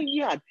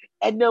vineyard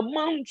and a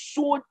man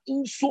sowed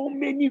in so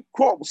many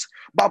crops.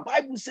 But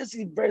Bible says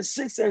in verse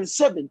 6 and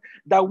 7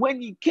 that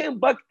when he came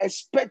back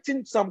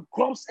expecting some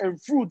crops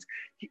and fruit,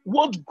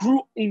 what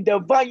grew in the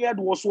vineyard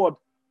was what?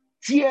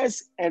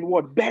 Tears and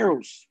what?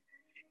 Barrels.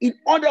 In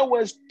other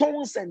words,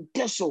 thorns and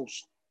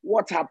thistles.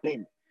 What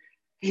happened?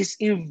 His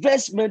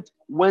investment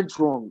went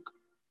wrong.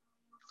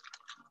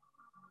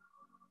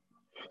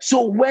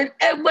 So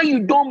whenever you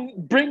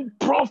don't bring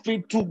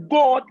profit to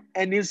God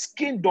and his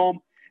kingdom,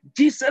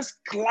 Jesus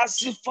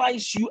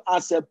classifies you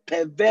as a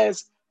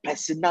perverse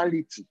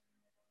personality.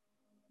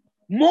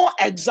 More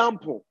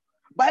example,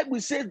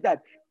 Bible says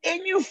that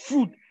any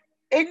fruit,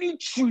 any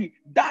tree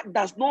that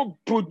does not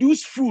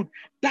produce fruit,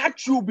 that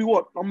tree will be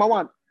what? Number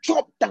 1,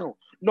 chopped down.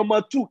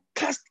 Number 2,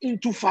 cast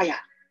into fire.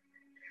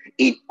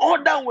 In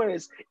other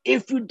words,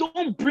 if you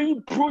don't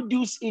bring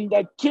produce in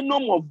the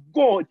kingdom of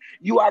God,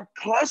 you are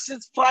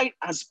classified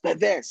as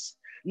perverse.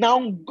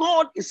 Now,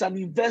 God is an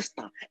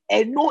investor,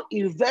 and no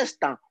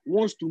investor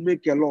wants to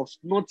make a loss,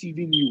 not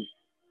even you.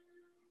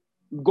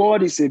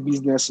 God is a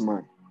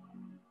businessman.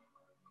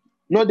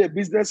 Not a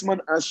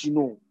businessman as you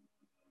know,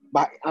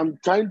 but I'm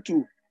trying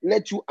to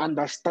let you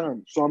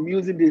understand. So I'm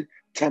using the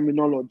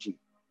terminology.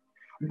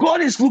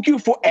 God is looking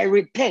for a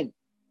return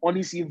on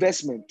his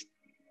investment.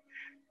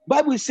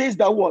 Bible says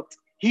that what?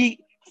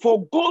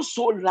 For God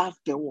so loved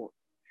the world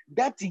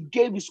that he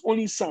gave his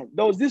only son.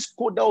 There was this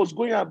quote that was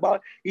going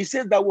about. He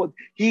says that what?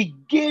 He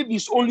gave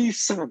his only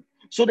son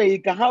so that he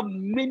can have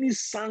many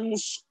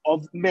sons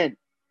of men.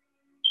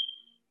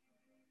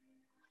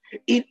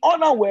 In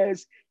other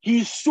words,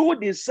 he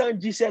showed his son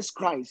Jesus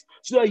Christ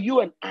so that you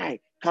and I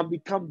can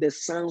become the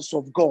sons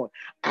of God.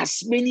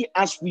 As many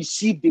as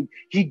received him,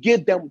 he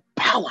gave them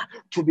power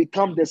to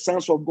become the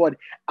sons of God.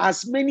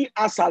 As many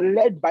as are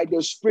led by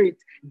the Spirit,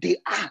 they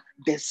are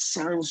the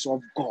sons of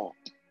God.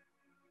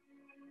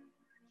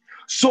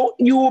 So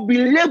you will be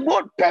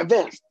labeled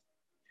perverse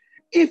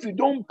if you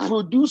don't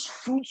produce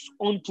fruits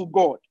unto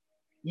God.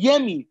 Hear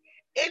me.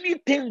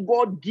 Anything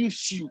God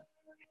gives you,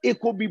 it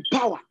could be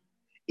power,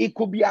 it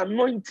could be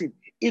anointing,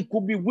 it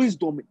could be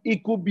wisdom,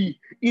 it could be,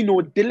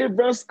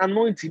 deliverance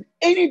anointing,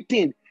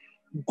 anything.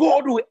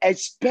 God will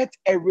expect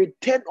a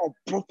return of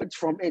profit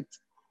from it.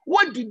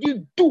 What did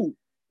you do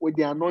with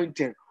the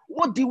anointing?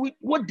 What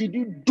did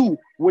you do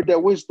with the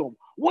wisdom?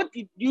 What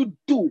did you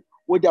do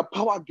with the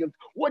power gift?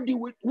 What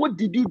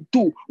did you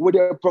do with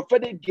the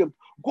prophetic gift?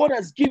 God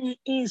has given you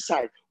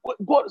insight.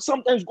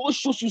 Sometimes God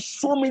shows you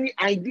so many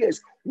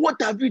ideas.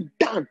 What have you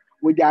done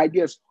with the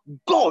ideas?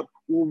 God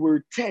will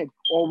return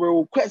or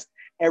will request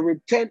a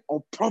return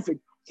of profit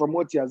from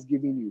what he has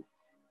given you.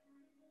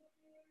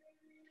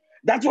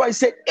 That's why I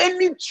said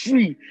any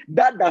tree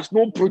that does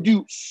not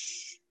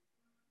produce,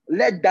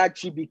 let that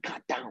tree be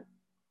cut down.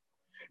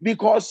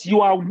 Because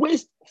you are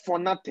waste for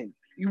nothing.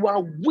 You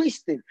are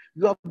wasting.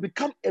 You have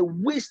become a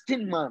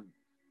wasting man.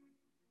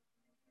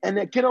 And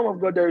in the kingdom of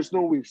God, there is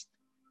no waste.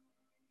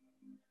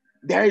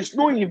 There is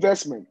no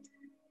investment.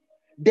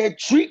 The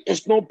tree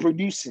is not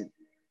producing.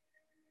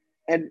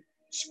 And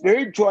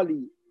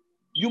spiritually,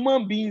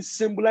 human beings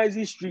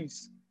symbolizes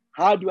trees.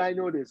 How do I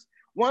know this?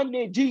 One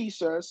day,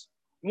 Jesus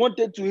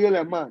wanted to heal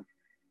a man.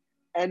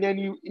 And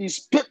then he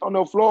spit on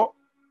the floor,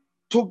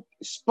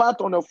 spat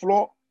on the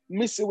floor,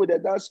 mixed it with the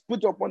dust,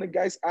 put it upon the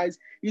guy's eyes.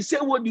 He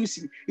said, what do you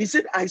see? He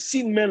said, I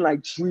see men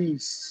like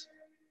trees.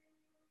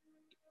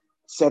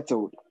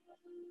 Settled.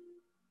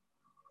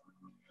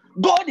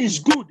 God is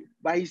good,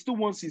 but he still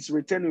wants his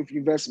return of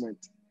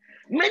investment.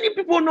 Many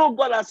people know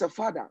God as a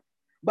father,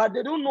 but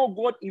they don't know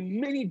God in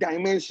many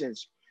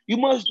dimensions. You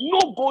must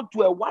know God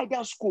to a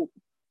wider scope.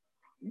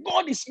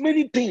 God is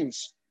many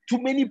things to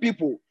many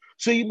people.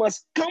 So you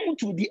must come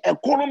to the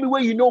economy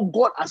where you know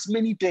God as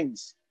many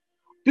things.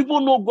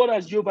 People know God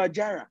as Jehovah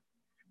Jireh.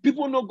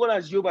 People know God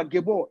as Jehovah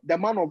Gabor, the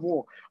man of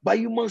war. But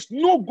you must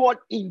know God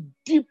in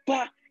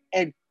deeper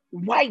and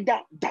wider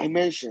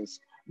dimensions.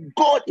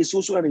 God is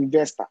also an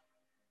investor.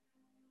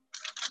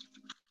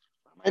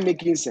 Am I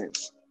making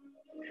sense?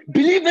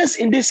 Believers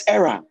in this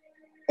era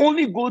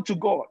only go to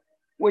God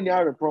when they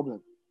have a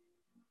problem.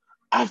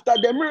 After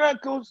the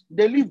miracles,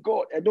 they leave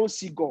God and don't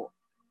see God.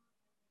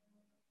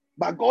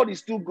 But God is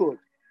still good.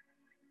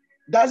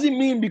 Doesn't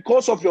mean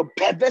because of your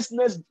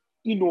perverseness,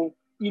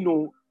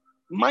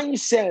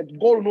 mindset,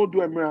 God will not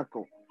do a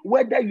miracle.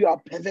 Whether you are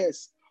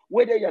perverse,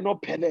 whether you are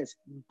not perverse,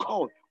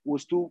 God will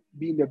still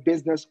be in the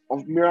business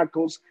of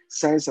miracles,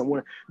 signs, and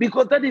wonders.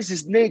 Because that is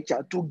his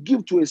nature, to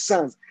give to his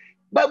sons.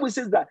 Bible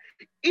says that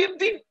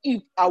even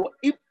if our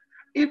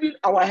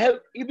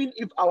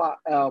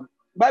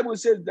Bible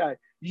says that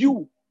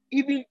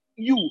even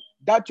you,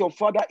 that your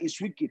father is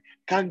wicked,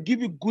 can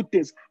give you good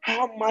things,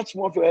 how much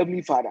more of your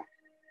heavenly Father?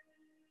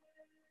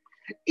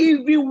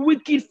 Even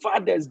wicked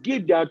fathers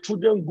give their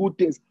children good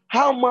things.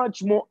 How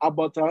much more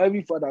about our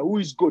heavenly Father who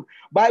is good?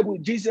 Bible,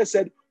 Jesus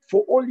said,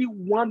 for only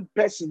one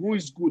person who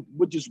is good,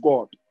 which is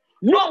God.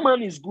 No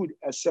man is good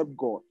except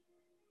God.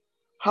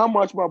 How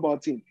much more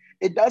about him?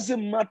 It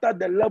doesn't matter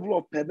the level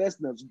of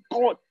perverseness.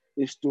 God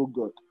is still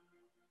good.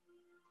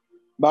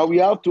 But we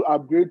have to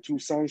upgrade to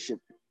sonship.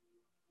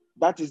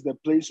 That is the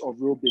place of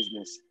real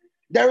business.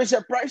 There is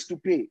a price to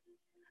pay.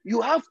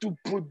 You have to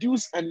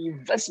produce an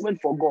investment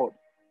for God.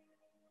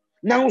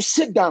 Now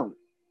sit down.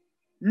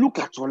 Look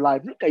at your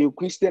life. Look at your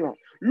Christian life.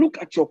 Look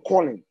at your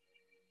calling.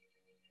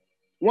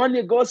 One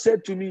day God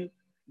said to me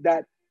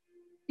that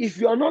if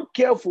you are not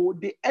careful,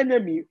 the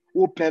enemy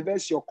will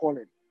perverse your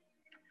calling.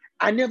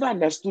 I never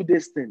understood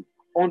this thing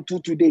until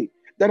today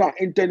that I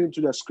entered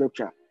into the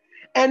scripture.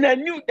 And I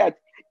knew that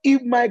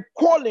if my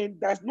calling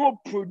does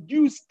not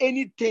produce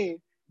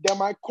anything, then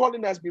my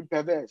calling has been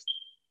perverse.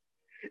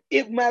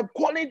 If my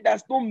calling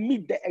does not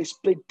meet the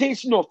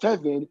expectation of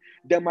heaven,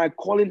 then my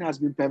calling has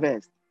been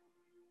perverse.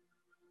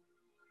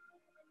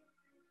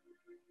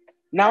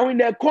 Now, in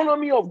the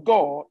economy of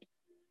God,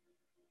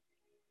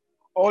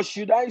 or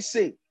should I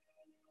say,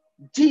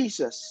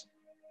 Jesus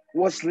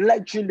was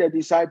lecturing the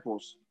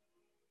disciples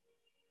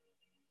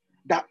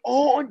that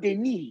all they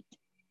need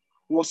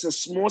was a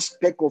small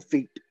speck of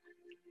faith,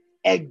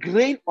 a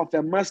grain of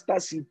a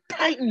mustard seed,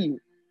 tiny.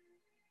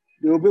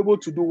 They will be able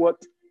to do what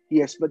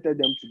he expected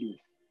them to do.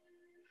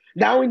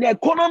 Now, in the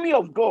economy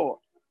of God,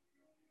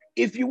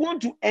 if you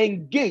want to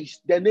engage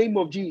the name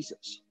of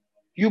Jesus,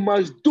 you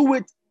must do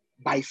it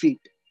by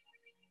faith.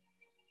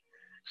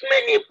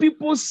 Many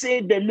people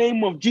say the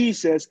name of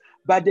Jesus,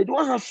 but they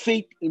don't have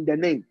faith in the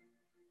name.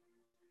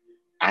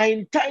 I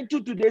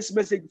entitled today's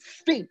message,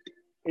 Faith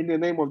in the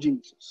Name of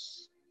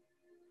Jesus.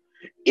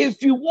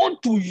 If you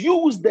want to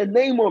use the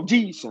name of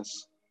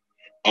Jesus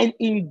and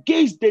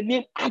engage the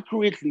name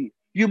accurately,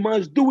 you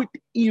must do it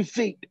in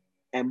faith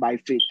and by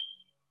faith.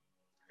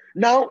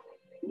 Now,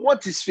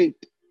 what is faith?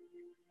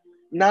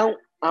 Now,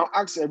 I'll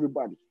ask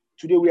everybody.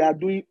 Today we are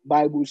doing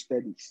Bible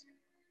studies.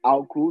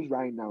 I'll close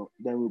right now,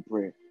 then we'll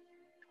pray.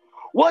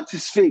 What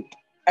is faith?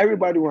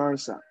 Everybody will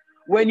answer.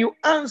 When you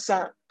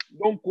answer,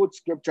 don't quote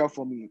scripture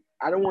for me.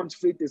 I don't want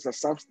faith as a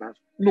substance.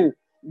 No.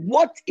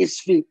 What is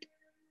faith?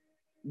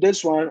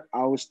 This one,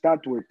 I will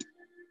start with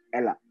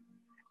Ella.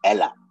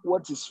 Ella,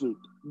 what is faith?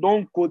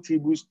 Don't quote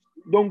Hebrews.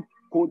 Don't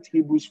quote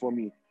Hebrews for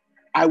me.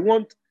 I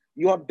want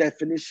your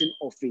definition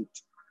of faith.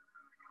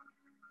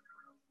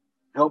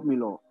 Help me,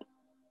 Lord.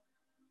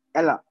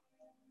 Ella,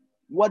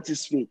 what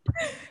is faith?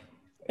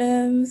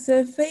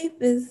 So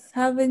faith is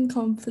having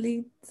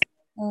complete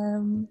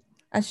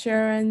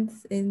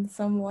assurance in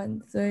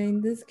someone. So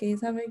in this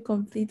case, having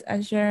complete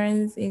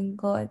assurance in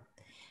God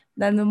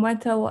that no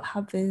matter what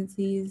happens,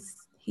 He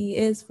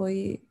is for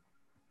you.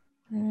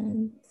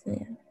 And so,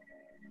 yeah.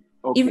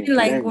 Okay, Even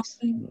like thanks.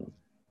 when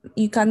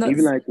you cannot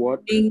Even like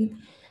what?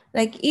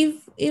 like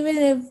even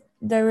if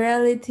the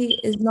reality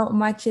is not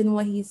matching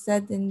what He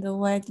said in the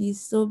word, you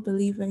still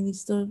believe and you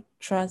still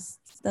trust.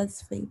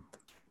 That's faith.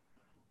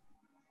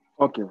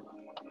 Okay.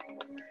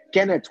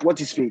 Kenneth,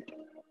 what is faith?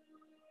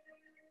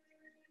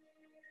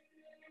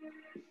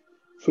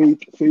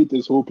 Faith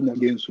is hoping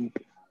against hope.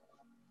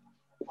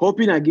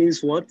 Hoping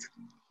against what?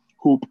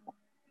 Hope.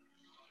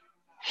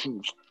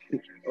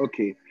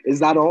 Okay. Is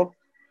that all?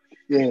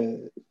 Yeah.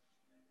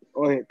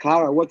 Okay,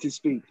 Clara, what is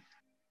faith?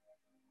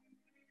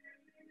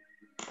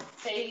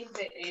 Faith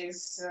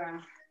is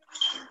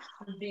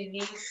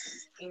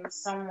belief in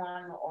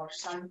someone or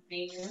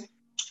something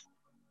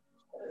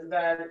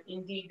that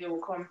indeed they will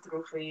come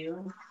through for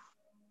you.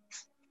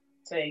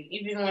 So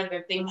even when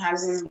the thing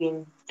hasn't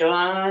been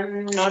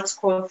done, not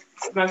quote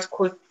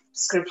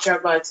scripture,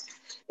 but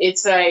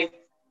it's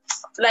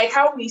like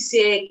how we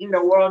say in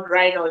the world,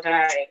 ride or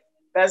die.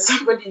 That's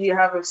somebody you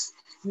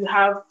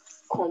have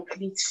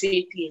complete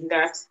faith in,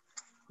 that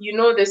you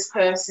know this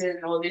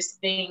person or this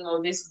thing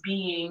or this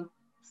being.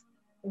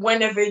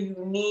 Whenever you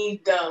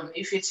need them,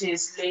 if it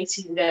is late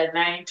in the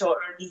night or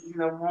early in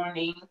the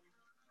morning,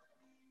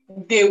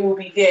 they will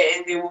be there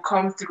and they will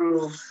come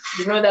through.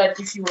 You know that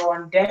if you are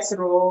on death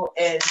row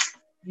and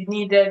you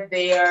needed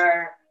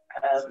their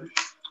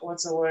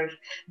what's the word?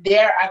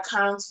 Their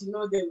account,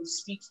 they will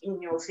speak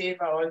in your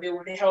favor, or they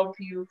would help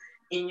you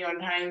in your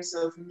times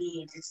of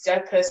need. It's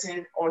that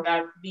person or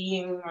that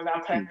being or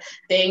that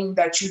thing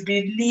that you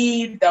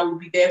believe that will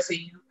be there for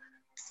you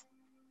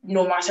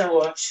no matter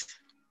what.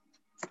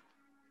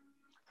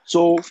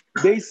 So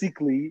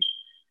basically,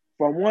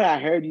 from what I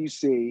heard you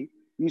say,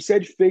 you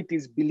said faith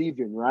is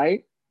believing,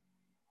 right?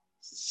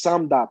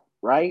 Summed up,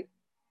 right?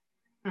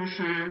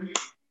 Mm-hmm.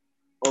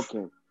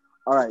 Okay.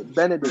 All right.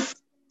 Benedict,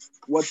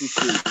 what you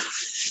say?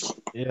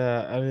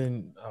 Yeah, I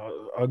mean,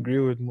 I agree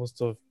with most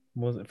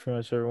pretty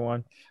much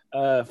everyone.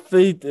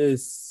 Faith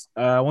is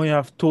when you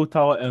have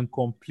total and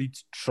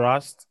complete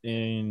trust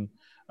in.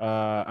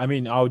 I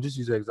mean, I'll just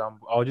use an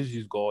example. I'll just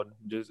use God,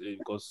 just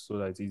because so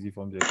that it's easy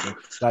for me to explain.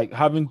 Like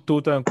having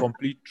total and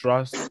complete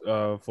trust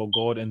for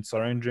God and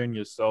surrendering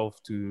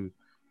yourself to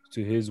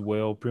His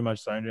will, pretty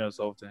much surrendering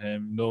yourself to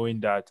Him,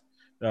 knowing that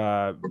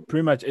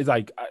pretty much it's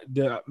like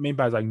the main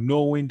part is like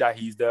knowing that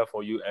He's there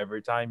for you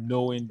every time,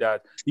 knowing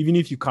that even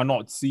if you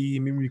cannot see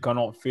him, even you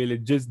cannot feel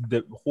it, just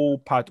the whole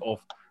part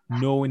of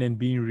knowing and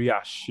being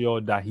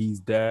reassured that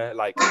he's there,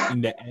 like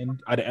at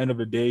the end of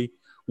the day,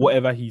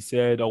 whatever he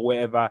said or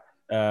whatever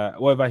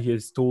he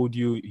has told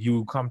you, he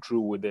will come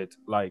through with it.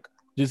 Like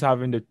just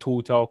having the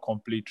total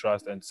complete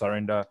trust and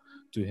surrender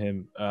to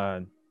him,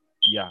 and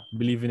yeah,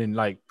 believing in,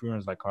 like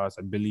parents like us,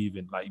 I believe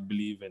in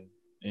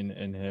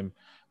him.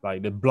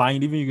 Like the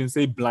blind, even you can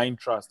say blind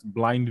trust,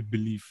 blind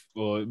belief,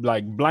 or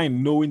like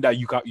blind knowing that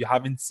you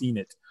haven't seen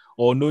it,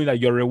 or knowing that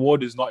your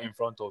reward is not in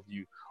front of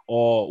you,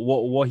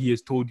 or what he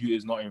has told you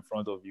is not in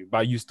front of you,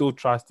 but you still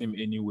trust him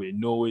anyway,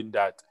 knowing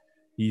that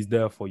he's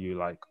there for you.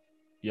 Like,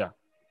 yeah,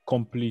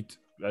 complete,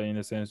 in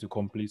a sense, to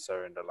complete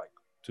surrender, like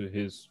to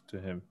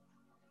him.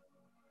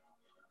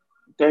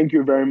 Thank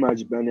you very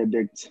much,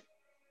 Benedict.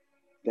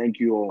 Thank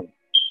you all.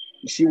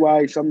 You see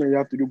why sometimes you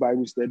have to do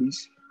Bible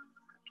studies?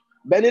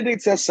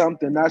 Benedict said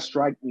something that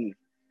struck me.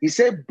 He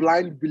said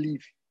blind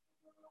belief.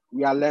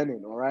 We are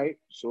learning, all right?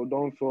 So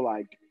don't feel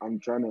like I'm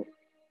trying to,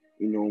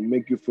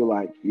 make you feel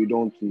like you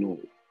don't know.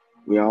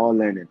 We are all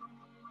learning.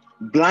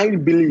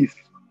 Blind belief.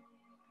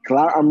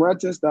 I'm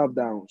writing stuff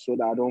down so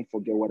that I don't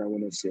forget what I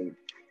want to say.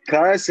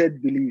 Clara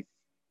said belief.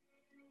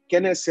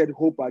 Kenneth said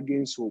hope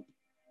against hope.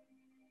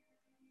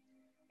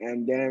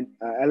 And then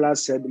Ella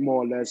said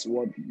more or less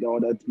what the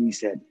other three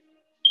said.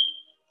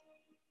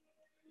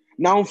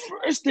 Now,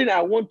 first thing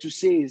I want to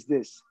say is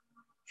this.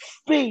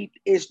 Faith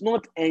is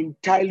not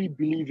entirely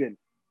believing.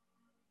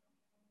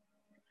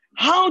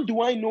 How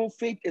do I know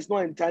faith is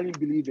not entirely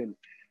believing?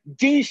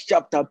 James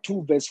chapter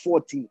 2 verse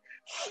 14.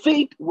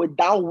 Faith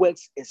without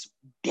works is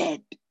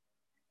dead.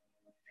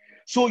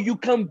 So you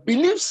can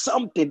believe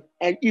something,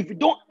 and if you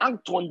don't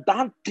act on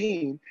that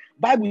thing,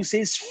 Bible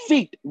says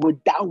faith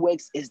without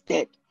works is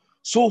dead.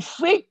 So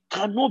faith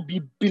cannot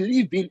be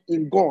believing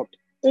in God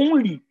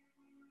only.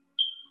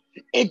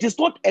 It is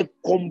not a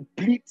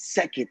complete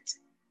circuit.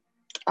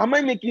 Am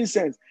I making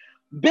sense?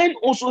 Ben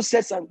also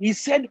said something. He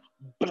said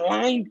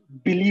blind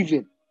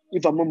believing,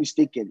 if I'm not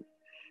mistaken.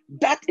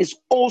 That is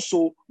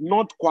also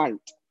not quite.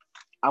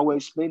 I will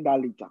explain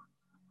that later.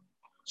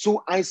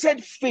 So I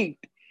said faith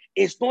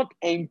is not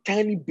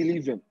entirely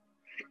believing.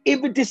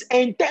 If it is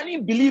entirely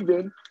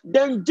believing,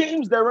 then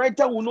James the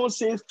writer will not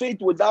say faith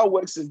without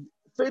works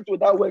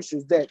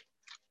is dead.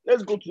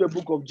 Let's go to the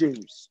book of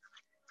James.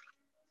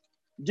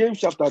 James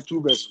chapter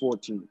 2 verse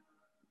 14.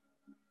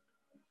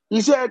 He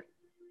said,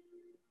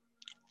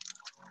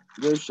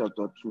 James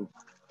chapter 2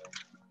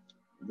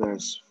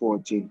 verse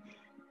 14.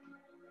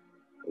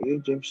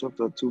 James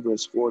chapter 2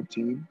 verse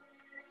 14.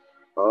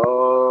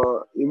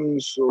 Even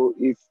so,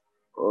 if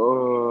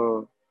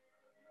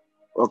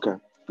okay,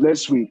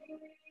 let's read.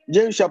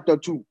 James chapter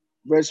 2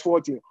 verse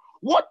 14.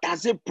 What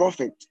does it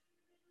profit,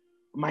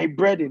 my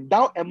brethren,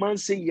 thou a man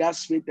say he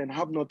has faith and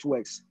have not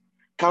works?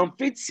 Can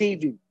faith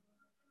save him?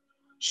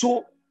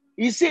 So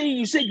he's saying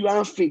you said you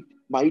have faith,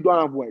 but you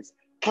don't have works.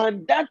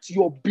 Can that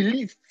your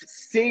belief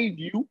save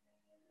you?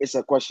 It's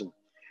a question.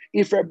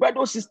 If a brother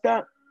or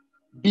sister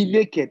be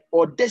naked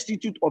or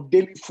destitute of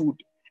daily food,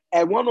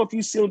 and one of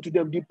you say unto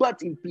them,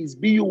 depart in peace,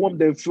 be you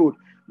warmed and filled,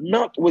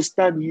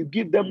 notwithstanding you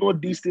give them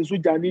not these things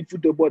which are needful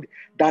to the body,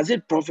 does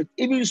it profit?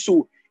 Even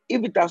so,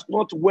 if it has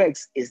not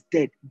works, is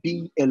dead,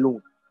 being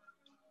alone.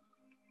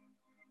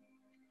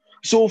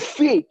 So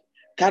faith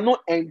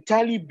cannot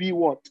entirely be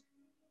what?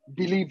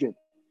 Believing.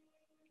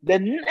 The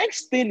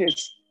next thing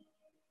is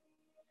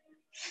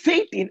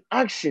faith in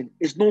action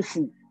is not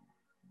full.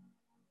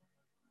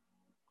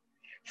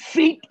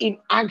 Faith in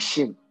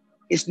action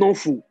is not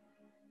full.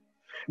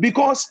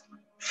 Because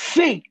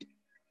faith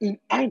in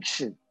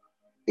action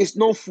is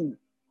not full.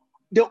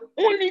 The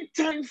only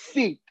time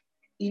faith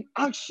in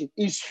action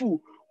is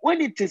full when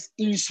it is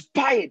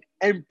inspired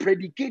and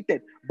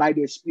predicated by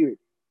the Spirit.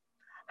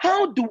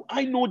 How do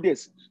I know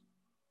this?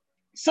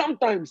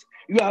 Sometimes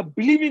you are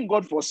believing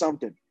God for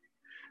something.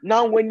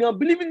 Now, when you're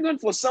believing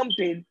God for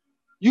something,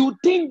 you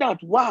think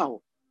that,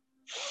 wow,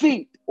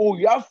 faith,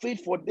 you have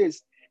faith for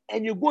this,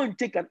 and you go and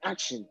take an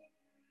action.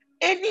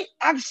 any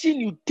action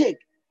you take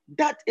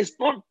that is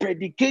not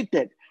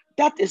predicated,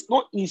 that is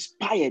not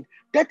inspired,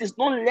 that is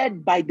not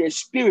led by the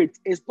Spirit,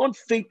 is not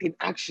faith in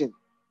action.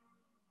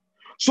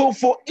 So,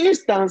 for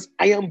instance,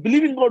 I am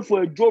believing God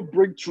for a job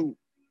breakthrough.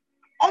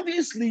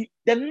 Obviously,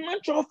 the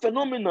natural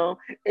phenomenon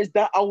is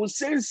that I will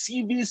send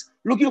CVs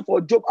looking for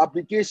a job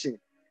application.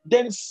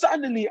 Then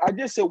suddenly I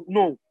just say,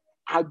 no,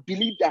 I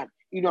believe that.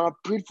 I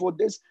prayed for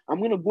this. I'm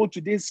going to go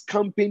to this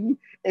company,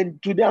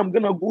 and today I'm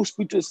going to go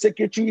speak to a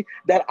secretary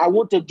that I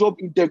want a job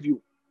interview.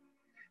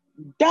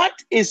 That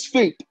is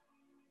faith.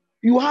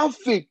 You have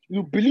faith.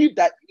 You believe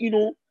that,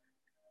 you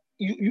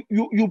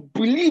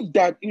believe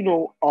that,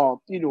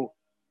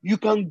 you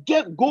can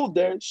go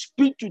there,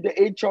 speak to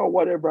the HR,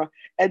 whatever,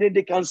 and then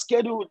they can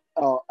schedule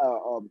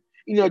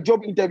a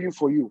job interview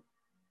for you.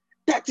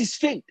 That is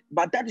faith,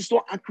 but that is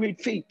not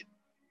accurate faith.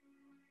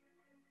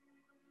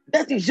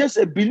 That is just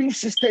a belief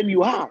system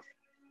you have.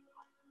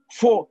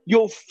 For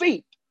your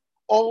faith,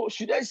 or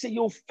should I say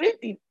your faith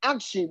in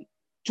action,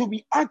 to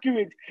be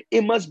accurate,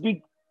 it must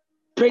be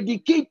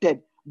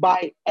predicated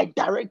by a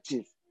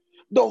directive.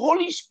 The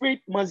Holy Spirit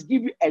must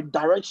give you a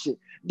direction.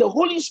 The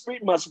Holy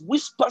Spirit must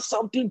whisper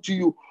something to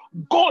you.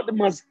 God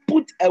must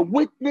put a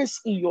witness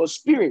in your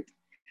spirit.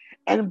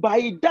 And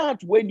by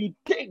that, when you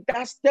take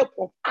that step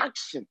of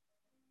action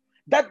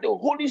that the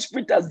Holy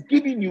Spirit has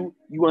given you,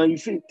 you are in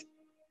faith.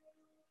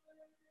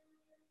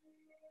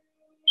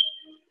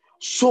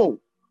 So,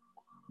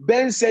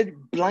 Ben said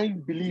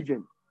blind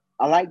believing.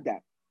 I like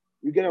that.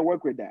 We're going to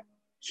work with that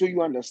so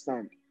you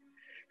understand.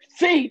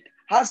 Faith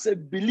has a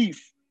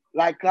belief,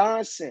 like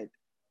Clara said,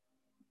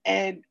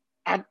 and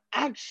an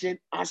action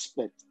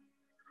aspect.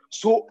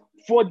 So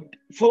for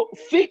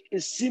faith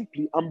is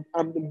simply,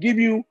 I'll give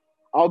you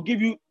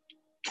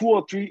 2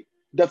 or 3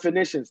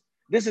 definitions.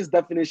 This is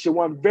definition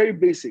 1, very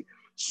basic.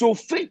 So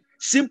faith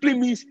simply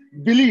means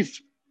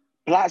belief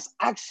plus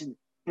action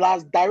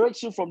plus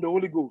direction from the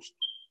Holy Ghost.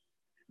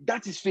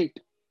 That is faith.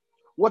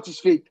 What is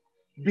faith?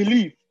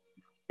 Belief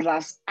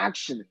plus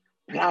action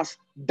plus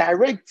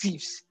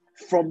directives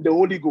from the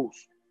Holy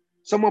Ghost.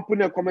 Someone put in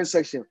the comment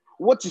section,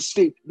 what is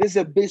faith? This is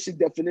a basic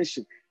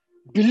definition.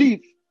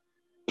 Belief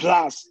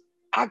plus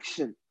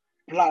action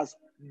plus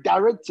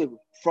directive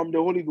from the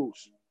Holy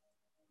Ghost.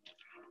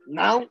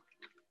 Now,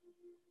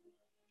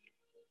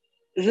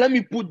 let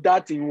me put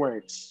that in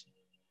words.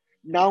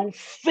 Now,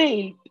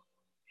 faith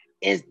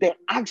is the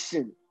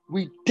action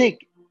we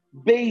take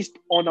based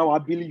on our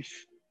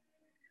belief.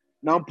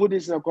 Now, put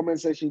this in the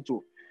comment section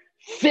too.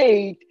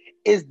 Faith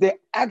is the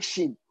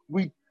action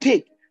we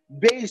take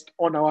based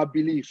on our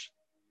belief.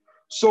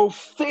 So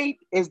faith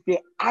is the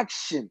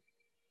action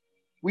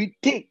we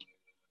take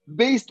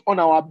based on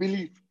our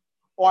belief.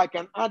 Or I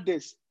can add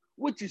this,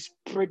 which is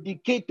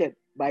predicated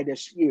by the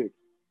Spirit.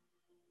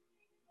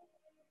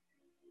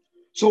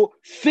 So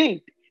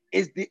faith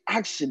is the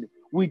action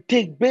we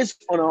take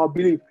based on our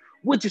belief,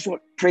 which is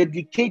what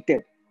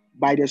predicated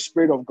by the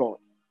Spirit of God.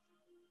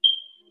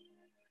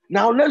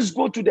 Now let's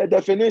go to the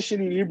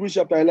definition in Hebrews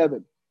chapter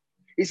 11.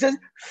 It says,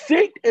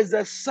 faith is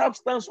the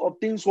substance of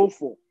things hoped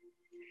for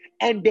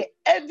and the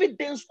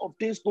evidence of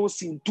things not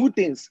seen. 2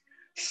 things,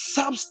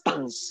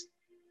 substance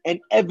and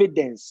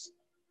evidence.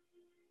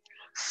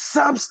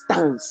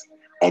 Substance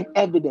and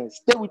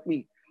evidence. Stay with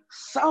me.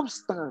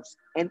 Substance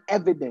and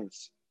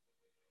evidence.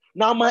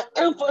 Now, my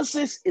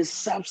emphasis is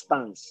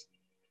substance.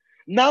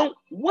 Now,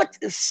 what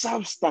is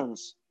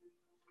substance?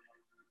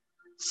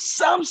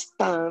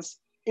 Substance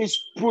is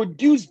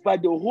produced by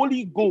the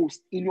Holy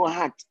Ghost in your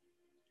heart.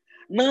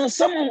 Now,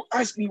 someone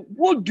asked me,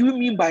 what do you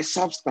mean by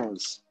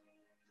substance?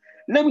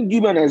 Let me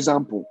give you an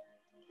example.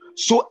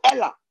 So,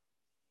 Ella,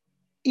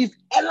 if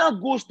Ella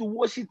goes to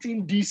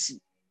Washington,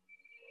 D.C.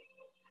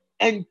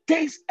 and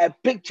takes a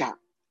picture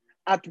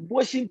at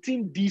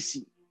Washington,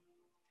 D.C.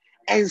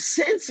 and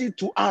sends it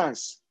to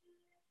us,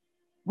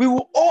 we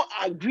will all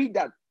agree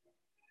that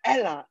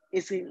Ella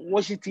is in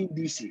Washington,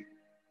 D.C.,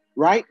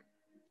 right?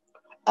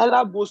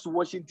 Ella goes to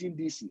Washington,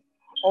 D.C.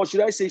 Or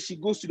should I say she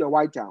goes to the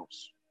White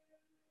House?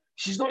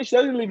 She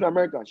doesn't live in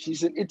America.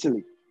 She's in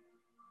Italy.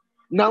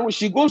 Now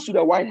she goes to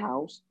the White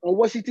House or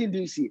Washington,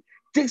 D.C.,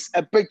 takes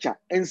a picture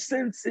and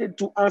sends it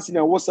to us in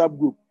a WhatsApp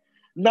group.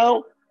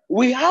 Now,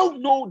 we have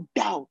no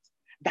doubt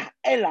that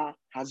Ella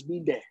has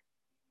been there,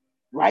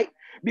 right?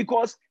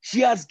 Because she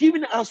has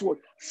given us what?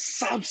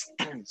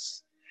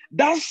 Substance.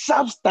 That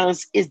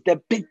substance is the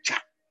picture.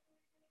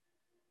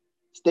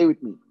 Stay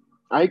with me.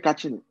 Are you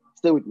catching it?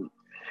 Stay with me.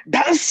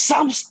 That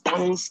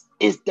substance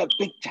is the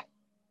picture.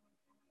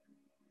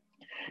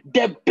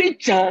 The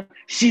picture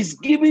she's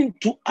giving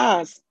to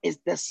us is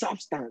the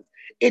substance.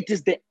 It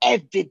is the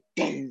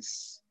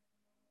evidence.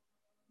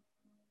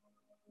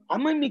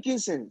 Am I making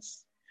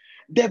sense?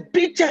 The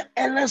picture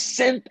Ella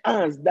sent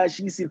us that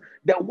she's in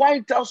the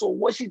White House or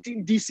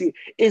Washington, D.C.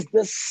 is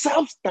the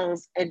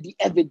substance and the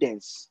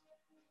evidence.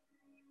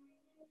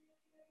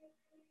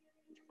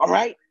 All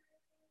right?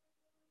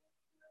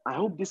 I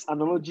hope this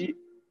analogy,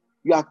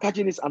 you are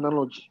catching this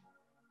analogy.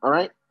 All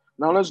right?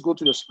 Now let's go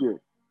to the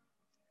Spirit.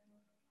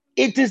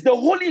 It is the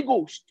Holy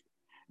Ghost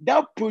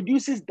that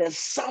produces the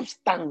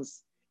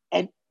substance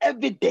and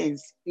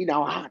evidence in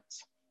our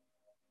hearts.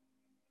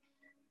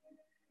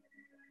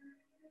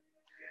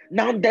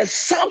 Now, the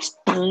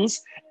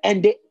substance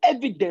and the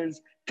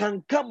evidence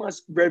can come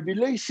as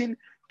revelation,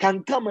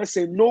 can come as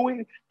a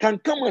knowing, can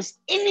come as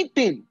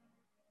anything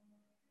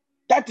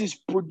that is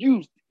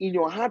produced in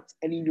your heart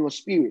and in your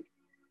spirit.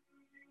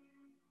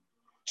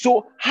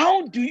 So,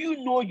 how do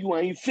you know you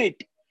are in faith?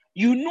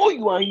 You know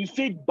you are in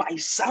faith by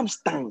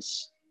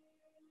substance.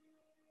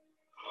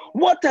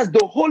 What has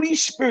the Holy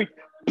Spirit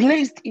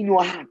placed in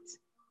your heart?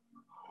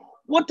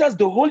 What has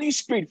the Holy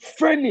Spirit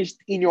furnished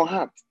in your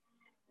heart?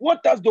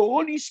 What has the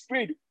Holy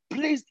Spirit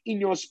placed in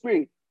your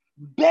spirit?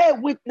 Bear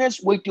witness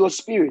with your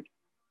spirit.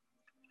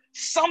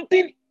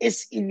 Something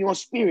is in your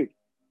spirit.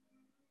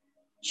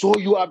 So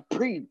you are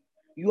praying.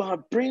 You are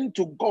praying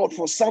to God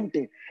for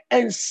something.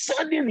 And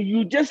suddenly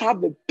you just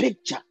have a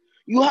picture.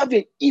 You have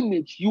an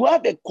image. You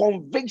have a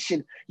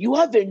conviction. You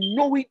have a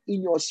knowing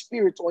in your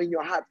spirit or in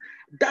your heart.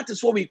 That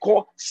is what we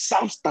call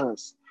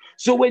substance.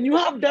 So when you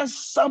have that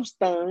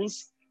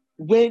substance,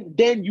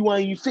 then you are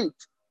in faith.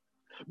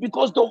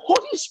 Because the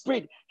Holy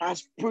Spirit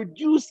has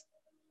produced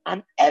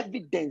an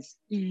evidence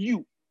in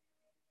you.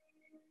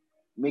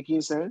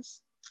 Making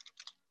sense?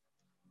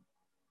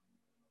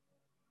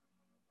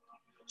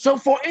 So,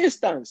 for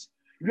instance,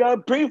 you are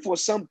praying for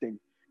something.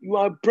 You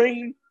are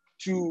praying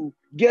to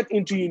get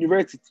into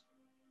university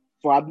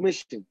for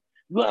admission.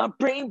 You are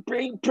praying.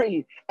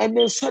 And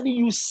then suddenly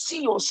you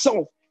see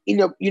yourself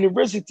in a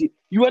university.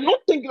 You are not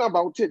thinking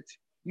about it.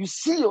 You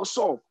see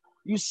yourself.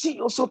 You see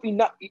yourself in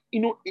that,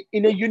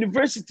 in a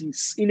university,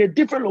 in a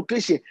different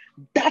location.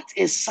 That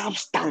is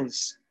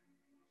substance.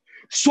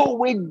 So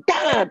with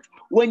that,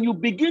 when you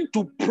begin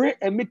to pray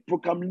and make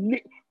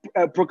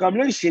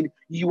proclamation,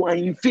 you are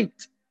in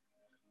faith.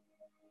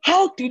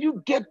 How did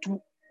you get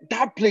to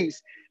that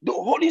place? The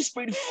Holy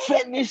Spirit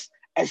furnished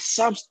a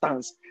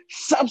substance.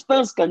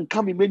 Substance can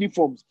come in many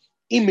forms: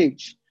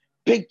 image,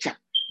 picture,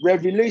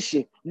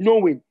 revelation,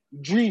 knowing,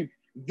 dream,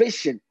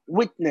 vision,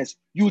 witness.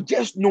 You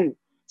just know.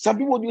 Some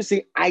people do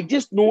say, I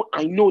know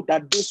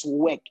that this will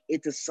work.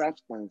 It is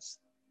substance.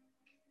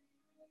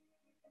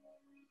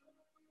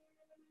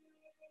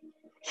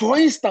 For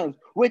instance,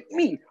 with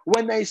me,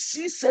 when I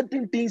see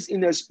certain things in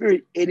the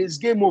spirit, it is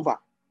game over.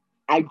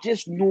 I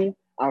just know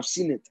I've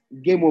seen it.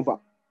 Game over.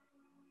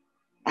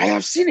 I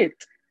have seen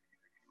it.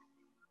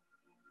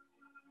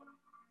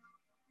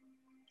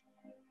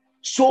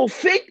 So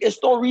faith is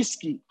not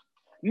risky.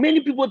 Many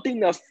people think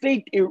that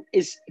faith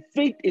is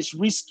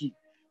risky.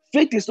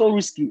 Faith is not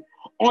risky.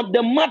 On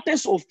the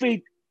matters of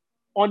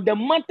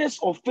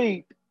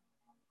faith,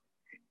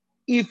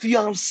 if you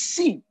have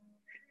seen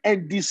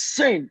and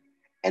discerned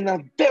and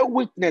have bear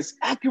witness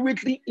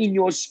accurately in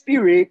your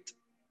spirit,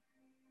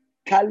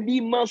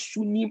 Kalima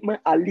Sunima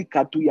Ali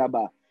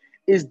Katuyaba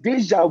is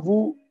deja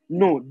vu.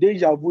 No,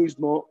 deja vu is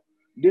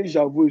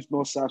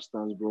not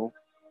substance, bro.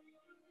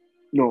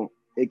 No,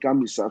 it can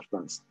be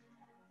substance.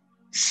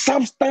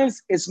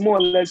 Substance is more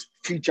or less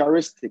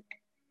futuristic.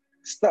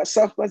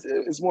 Substance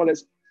is more or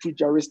less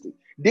futuristic.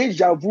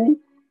 Deja vu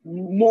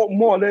more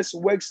or less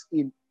works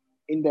in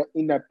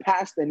the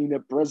past and in the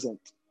present.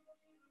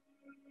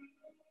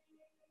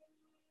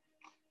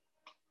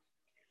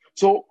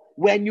 So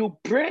when you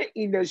pray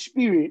in the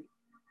spirit,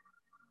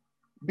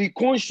 be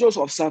conscious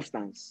of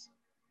substance.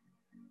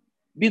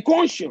 Be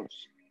conscious.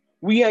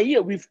 We are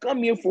here. We've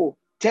come here for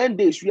 10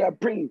 days. We are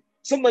praying.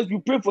 Sometimes we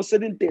pray for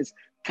certain things.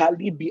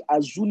 Kalibi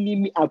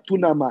azunimi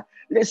atunama.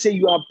 Let's say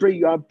you are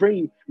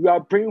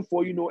praying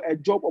for a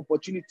job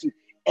opportunity.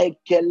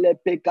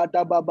 Ekelepe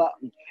katababa.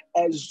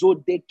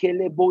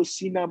 Ezodekelebo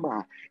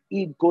sinama.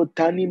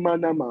 Igotani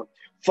manama.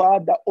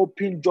 Father,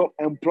 open job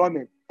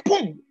employment.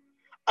 Boom.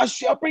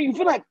 As you are praying, you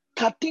feel like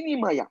Katini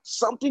Maya.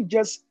 Something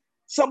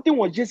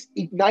was just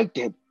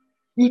ignited.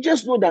 You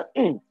just know that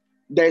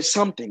there's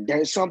something.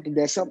 That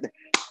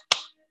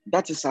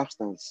is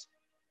substance.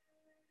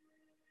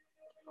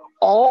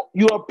 Or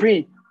you are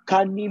praying,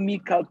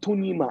 Kanimi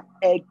Katunima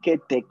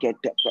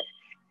Eketeketepe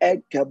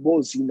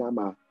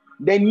Ekebozinama.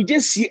 Then you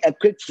just see a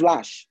quick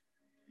flash.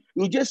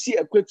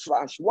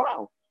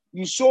 Wow,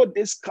 you saw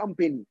this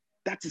company.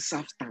 That is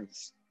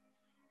substance.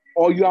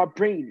 Or you are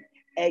praying,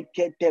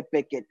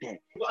 Eketepekete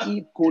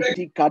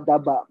Ikoti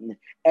Kadaba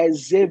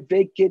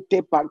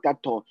Ezevekete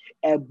Pakato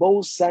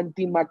Ebo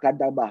Santima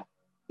Kadaba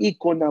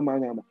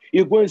Ikonamanama.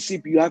 You go and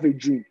sleep, you have a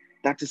dream.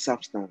 That is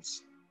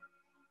substance.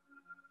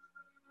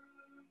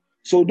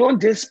 So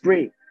don't just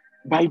pray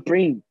by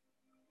praying.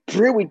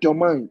 Pray with your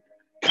mind.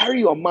 Carry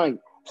your mind.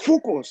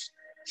 Focus.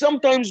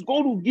 Sometimes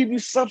God will give you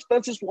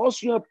substances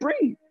whilst you are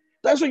praying.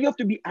 That's why you have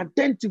to be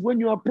attentive when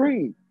you are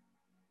praying.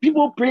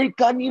 People pray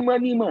kanima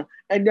nima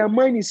and their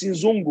mind is in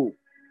zongo.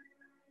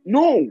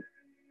 No.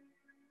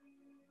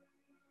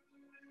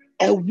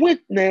 A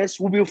witness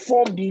will be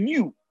formed in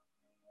you.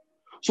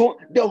 So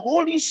the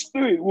Holy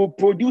Spirit will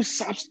produce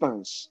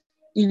substance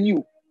in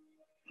you.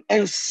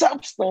 And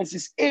substance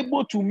is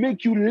able to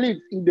make you live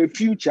in the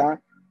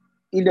future,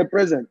 in the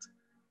present.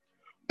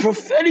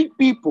 Prophetic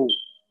people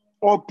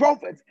or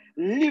prophets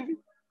live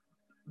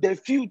the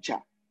future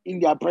in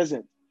their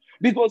present.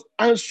 Because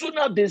as soon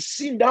as they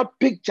see that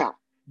picture,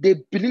 they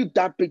believe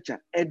that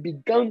picture and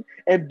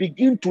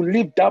begin to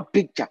live that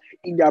picture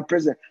in their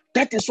present.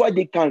 That is why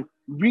they can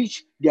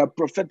reach their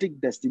prophetic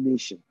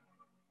destination.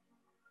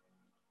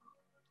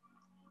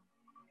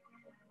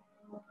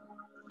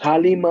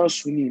 Kalima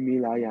suni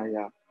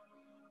milayaya.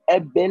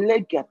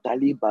 Ebele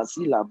katali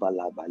basila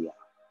balabaya.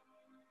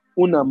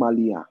 Una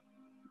malia.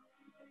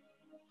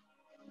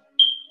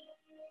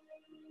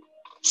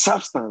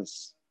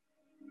 Substance.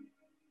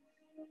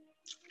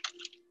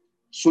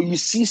 So you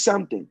see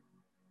something.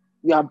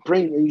 You are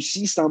praying and you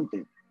see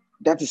something.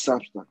 That is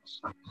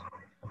substance.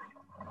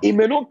 It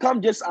may not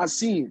come just as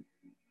seen.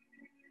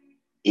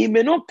 It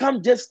may not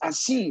come just as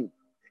seen.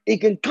 It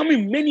can come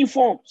in many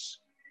forms.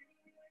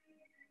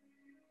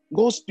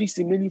 God speaks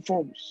in many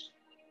forms.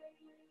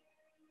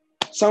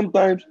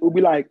 Sometimes it will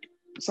be like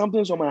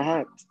something's on my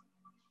heart.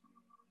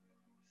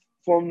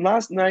 From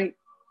last night,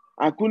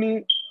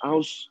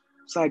 it's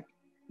like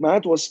my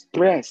heart was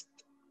pressed.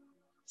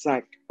 It's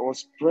like I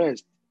was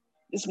pressed.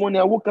 This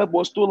morning I woke up,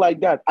 was still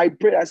like that. I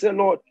prayed, I said,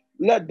 Lord,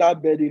 let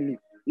that burden leave.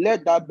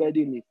 Let that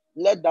burden leave.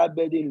 Let that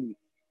burden leave.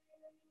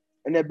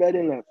 And the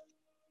burden left.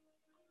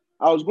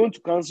 I was going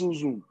to cancel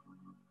Zoom.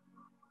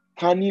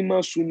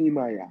 Kanima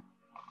Sunimaya.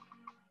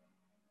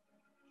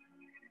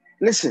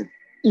 Listen,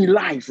 in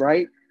life,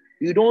 right?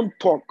 You don't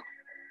talk.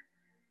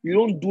 You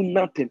don't do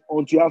nothing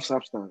until you have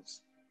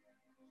substance.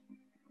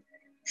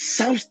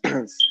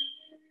 Substance.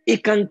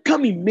 It can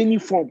come in many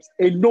forms.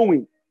 A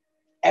knowing,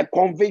 a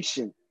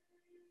conviction,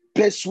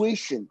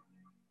 persuasion,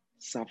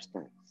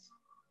 substance.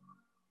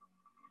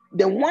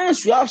 Then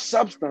once you have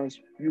substance,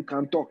 you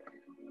can talk.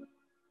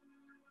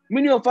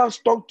 Many of us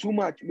talk too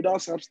much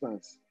without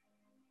substance.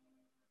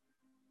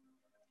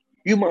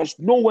 You must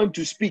know when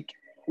to speak.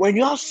 When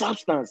you have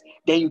substance,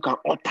 then you can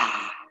utter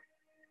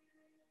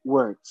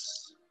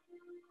words.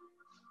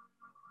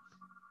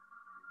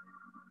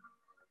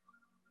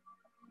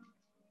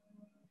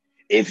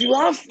 If you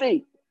have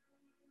faith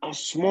as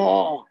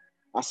small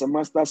as a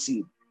mustard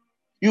seed,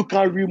 you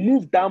can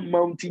remove that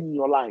mountain in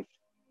your life.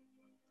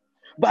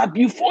 But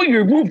before you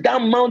remove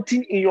that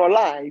mountain in your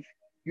life,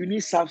 you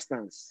need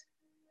substance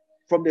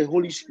from the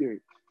Holy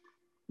Spirit.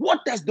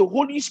 What does the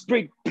Holy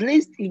Spirit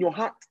placed in your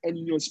heart and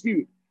in your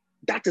spirit?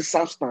 That is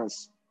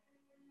substance.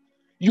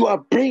 You are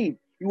praying.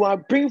 You are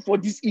praying for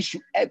this issue.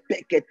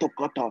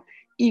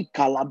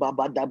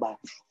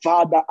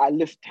 Father, I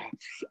lift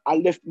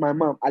my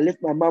mom. I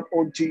lift my mom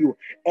onto you.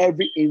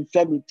 Every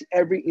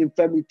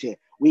infirmity,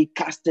 we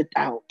cast it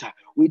out.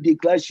 We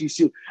declare she's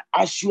healed.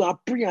 As you are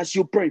praying, as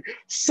you pray,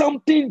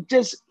 something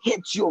just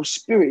hits your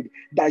spirit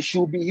that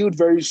she'll be healed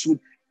very soon.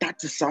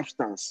 That is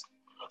substance.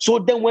 So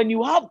then when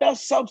you have that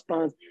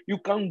substance, you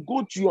can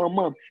go to your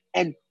mom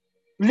and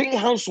lay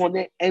hands on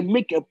it and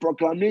make a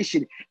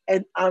proclamation.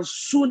 And as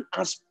soon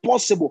as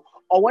possible,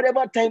 or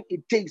whatever time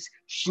it takes,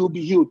 she'll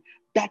be healed.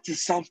 That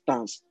is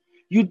substance.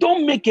 You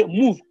don't make a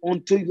move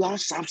until you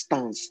have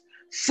substance.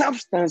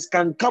 Substance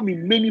can come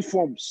in many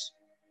forms.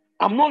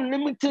 I'm not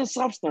limiting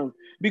substance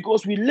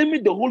because we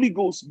limit the Holy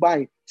Ghost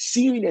by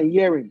seeing and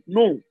hearing.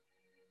 No.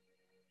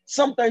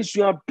 Sometimes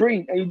you are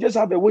praying and you just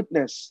have a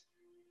witness.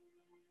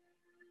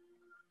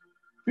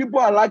 People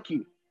are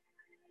lucky.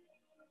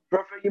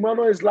 Prophet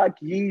Emmanuel is like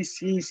he's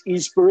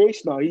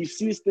inspirational. He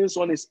sees things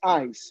on his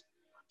eyes.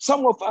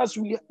 Some of us,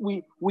 we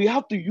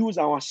have to use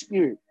our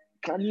spirit.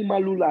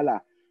 Kanimalulala.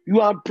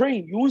 You are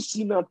praying, you won't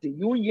see nothing,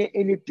 you won't hear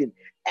anything.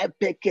 And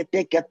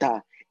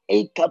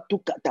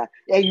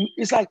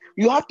it's like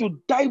you have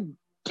to dive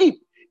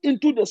deep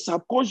into the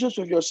subconscious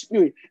of your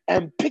spirit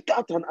and pick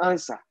out an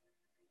answer.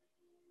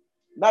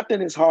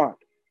 Nothing is hard.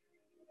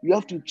 You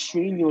have to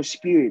train your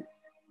spirit.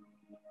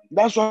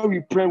 That's why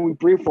we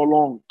pray for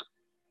long.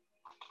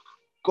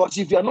 Because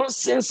if you're not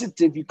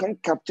sensitive, you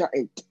can't capture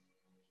it.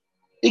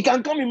 It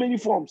can come in many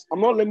forms.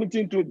 I'm not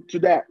limiting to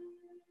that.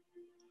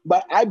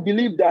 But I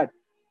believe that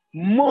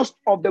most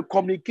of the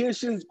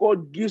communications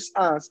God gives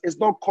us is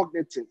not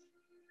cognitive.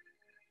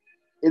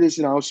 It is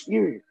in our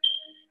spirit.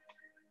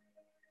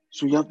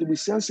 So you have to be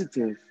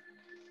sensitive.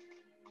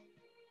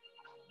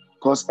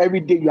 Because every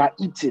day you are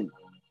eating.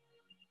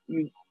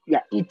 You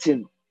are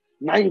eating.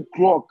 9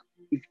 o'clock,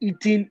 you're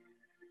eating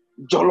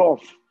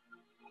jollof.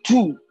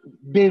 2,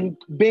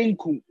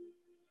 benku.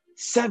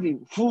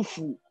 7,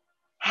 fufu.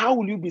 How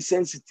will you be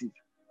sensitive?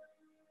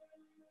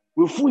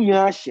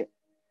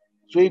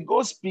 So if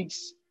God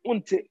speaks,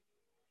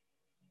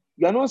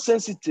 you are not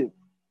sensitive.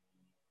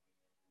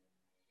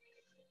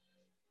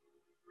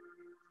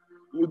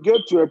 You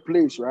get to a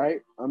place,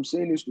 right? I'm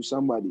saying this to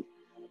somebody.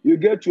 You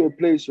get to a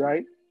place,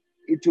 right?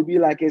 It will be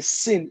like a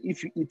sin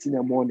if you eat in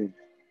the morning.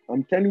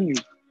 I'm telling you,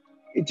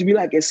 it will be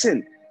like a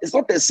sin. It's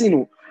not a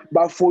sin,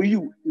 but for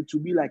you, it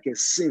will be like a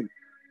sin.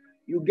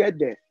 You get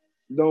there.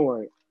 Don't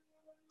worry.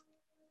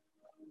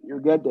 You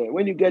get there.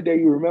 When you get there,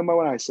 you remember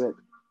what I said.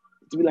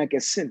 It will be like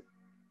a sin.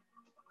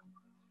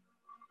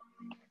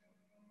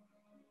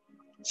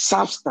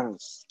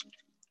 Substance.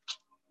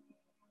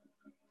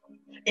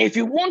 If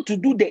you want to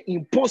do the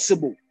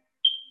impossible,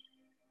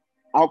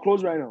 I'll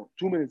close right now.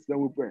 2 minutes, then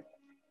we'll pray.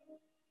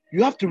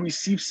 You have to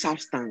receive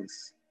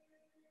substance.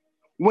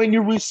 When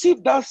you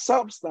receive that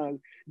substance,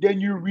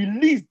 then you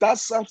release that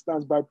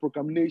substance by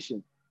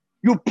proclamation.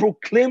 You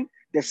proclaim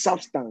the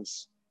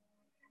substance.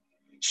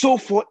 So,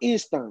 for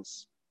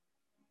instance,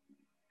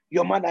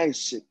 your mother is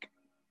sick.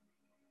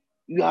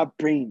 You are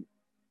praying.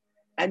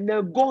 And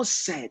then God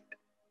said,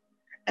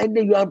 and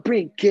then you are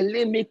praying,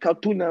 Keleme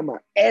katunama,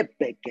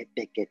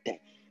 epeketekete,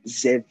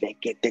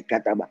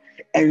 zeveketekataba.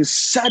 And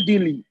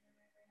suddenly,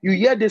 you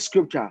hear the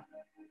scripture,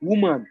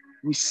 woman,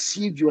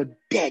 receive your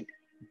dead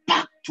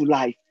back to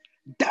life.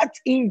 That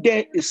in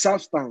there is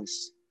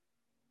substance.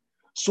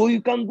 So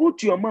you can go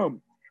to your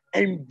mom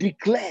and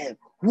declare,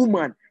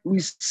 woman,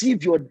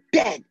 receive your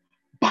dead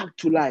back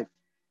to life.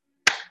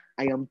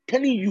 I am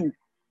telling you,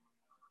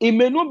 it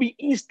may not be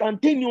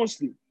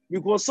instantaneously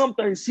because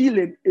sometimes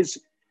healing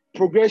is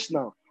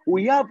progressional.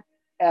 We have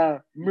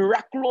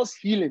miraculous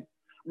healing.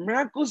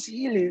 Miraculous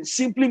healing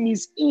simply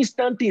means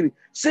instantaneous.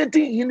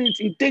 Certain healings,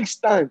 it takes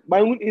time,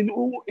 but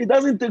it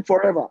doesn't take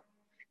forever.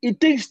 It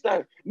takes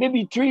time,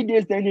 maybe 3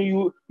 days, then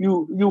you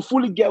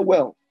fully get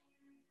well.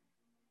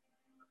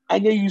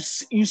 And then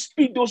you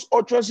speak those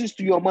utterances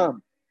to your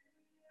mom.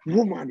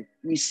 Woman,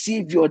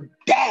 receive your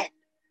dead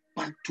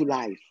back to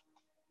life.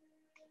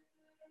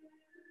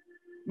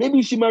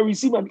 Maybe she might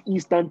receive an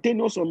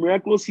instantaneous or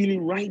miraculous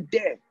healing right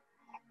there.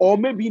 Or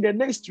maybe in the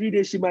next 3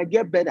 days, she might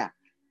get better.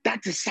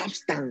 That is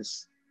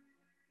substance.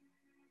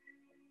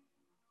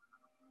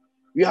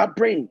 You are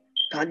praying.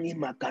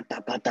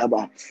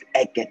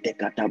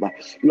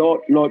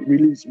 Lord,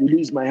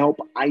 release my help.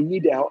 I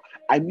need help.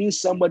 I need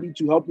somebody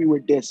to help me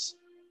with this.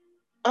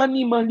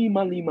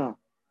 Anima.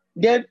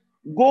 Then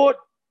God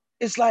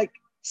is like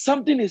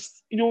something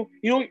is, a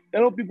lot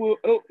of people,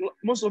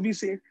 most of you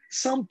say,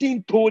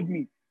 something told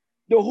me.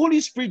 The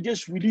Holy Spirit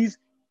just released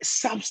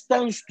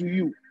substance to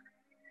you.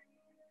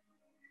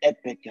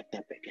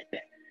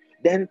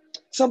 Then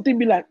something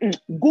be like,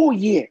 go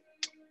here.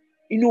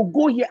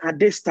 Go here at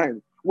this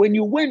time. When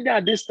you went there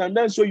at this time,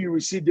 that's where you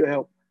received your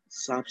help.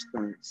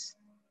 Substance.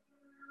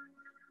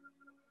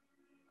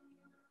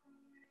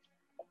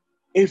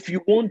 If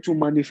you want to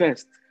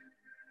manifest,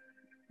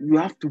 you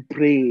have to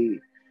pray.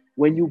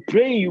 When you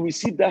pray, you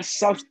receive that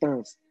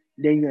substance,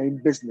 then you're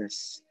in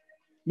business.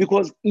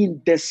 Because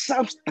in the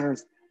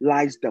substance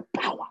lies the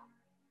power.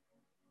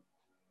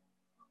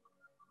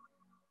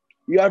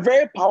 You are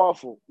very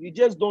powerful. You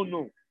just don't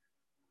know.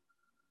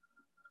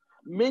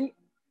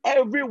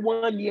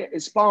 Everyone here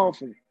is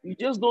powerful. You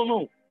just don't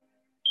know.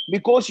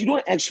 Because you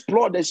don't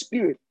explore the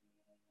spirit.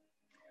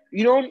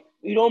 You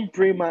don't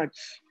pray much.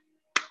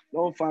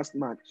 Don't fast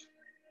much.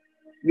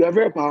 You are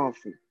very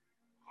powerful.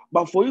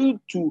 But for you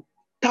to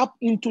tap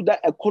into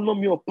that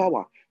economy of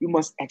power, you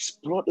must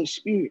explore the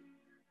spirit.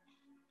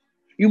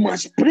 You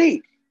must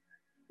pray.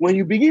 When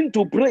you begin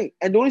to pray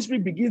and the Holy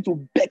Spirit begins to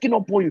beckon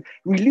upon you,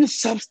 release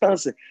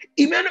substance.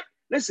 It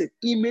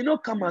may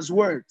not come as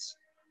words.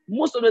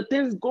 Most of the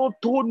things God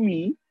told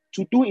me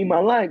to do in my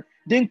life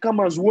didn't come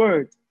as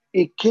words.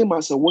 It came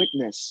as a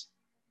witness.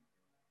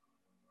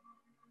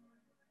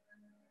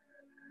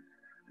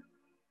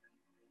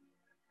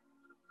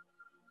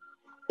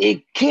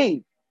 It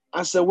came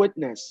as a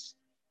witness.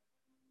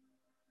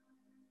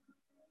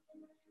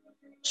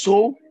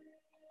 So,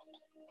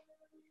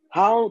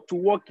 how to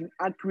walk in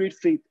accurate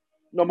faith?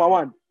 Number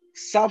one,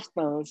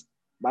 substance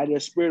by the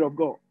Spirit of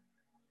God.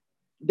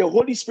 The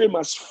Holy Spirit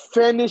must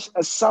furnish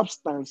a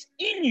substance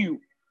in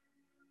you.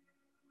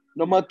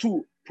 Number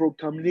two,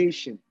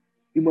 proclamation.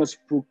 You must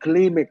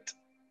proclaim it.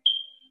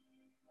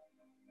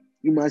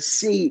 You must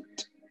say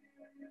it.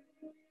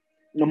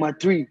 Number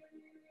three,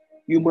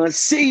 you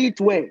must say it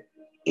where?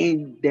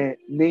 In the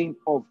name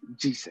of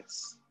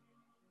Jesus.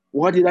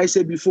 What did I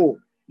say before?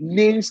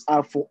 Names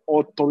are for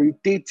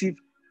authoritative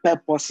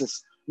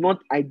purposes,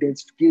 not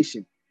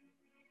identification.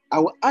 I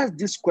will ask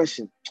this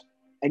question.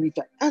 And if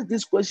I ask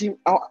this question,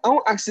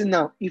 I'll ask it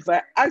now. If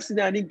I ask it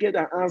and I didn't get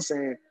an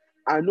answer,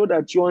 I know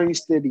that you're in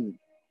studying.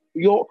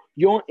 You're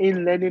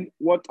in learning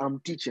what I'm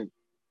teaching.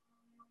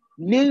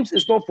 Names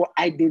is not for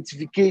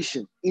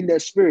identification in the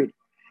spirit.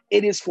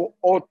 It is for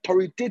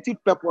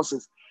authoritative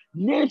purposes.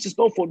 Names is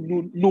not for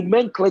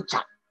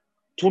nomenclature,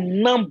 to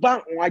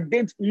number or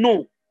identify.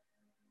 No.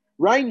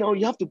 Right now,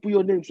 you have to put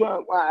your name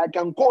so I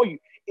can call you.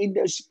 In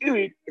the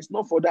spirit, it's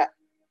not for that.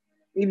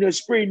 In the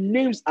spirit,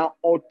 names are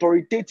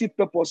authoritative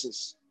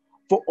purposes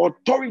for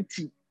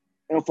authority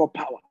and for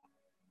power.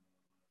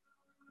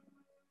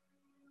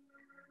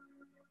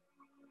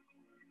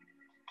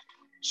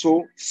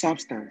 So,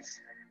 substance.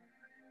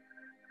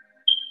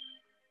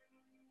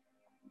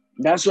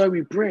 That's why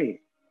we pray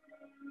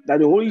that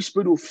the Holy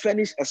Spirit will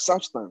furnish a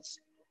substance,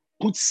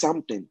 put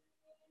something.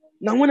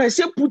 Now, when I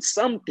say put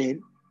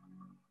something,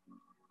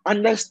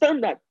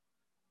 understand that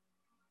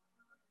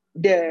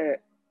the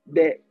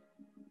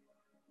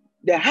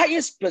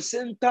highest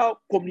percentile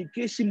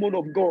communication mode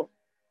of God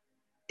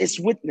is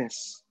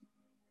witness.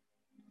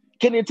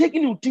 Can I take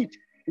you to teach?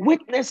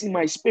 Witness in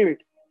my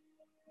spirit.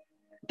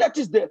 That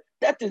is the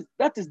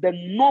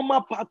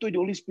normal pathway the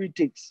Holy Spirit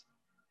takes.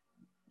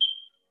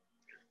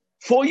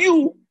 For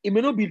you, it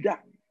may not be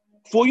that.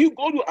 For you,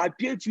 God will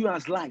appear to you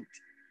as light.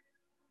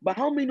 But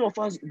how many of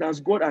us does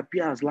God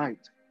appear as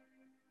light?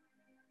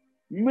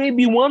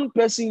 Maybe one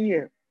person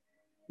here.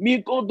 Me,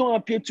 God don't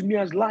appear to me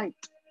as light.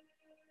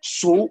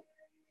 So,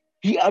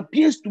 he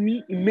appears to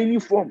me in many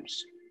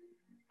forms.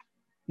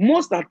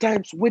 Most of the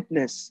times,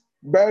 witness,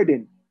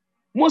 burden.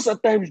 Most of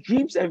the times,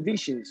 dreams and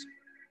visions.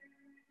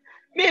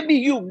 Maybe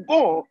you,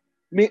 God,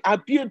 may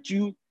appear to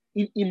you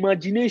in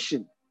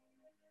imagination.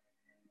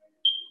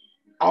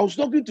 I was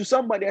talking to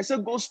somebody, I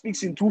said God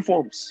speaks in two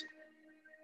forms.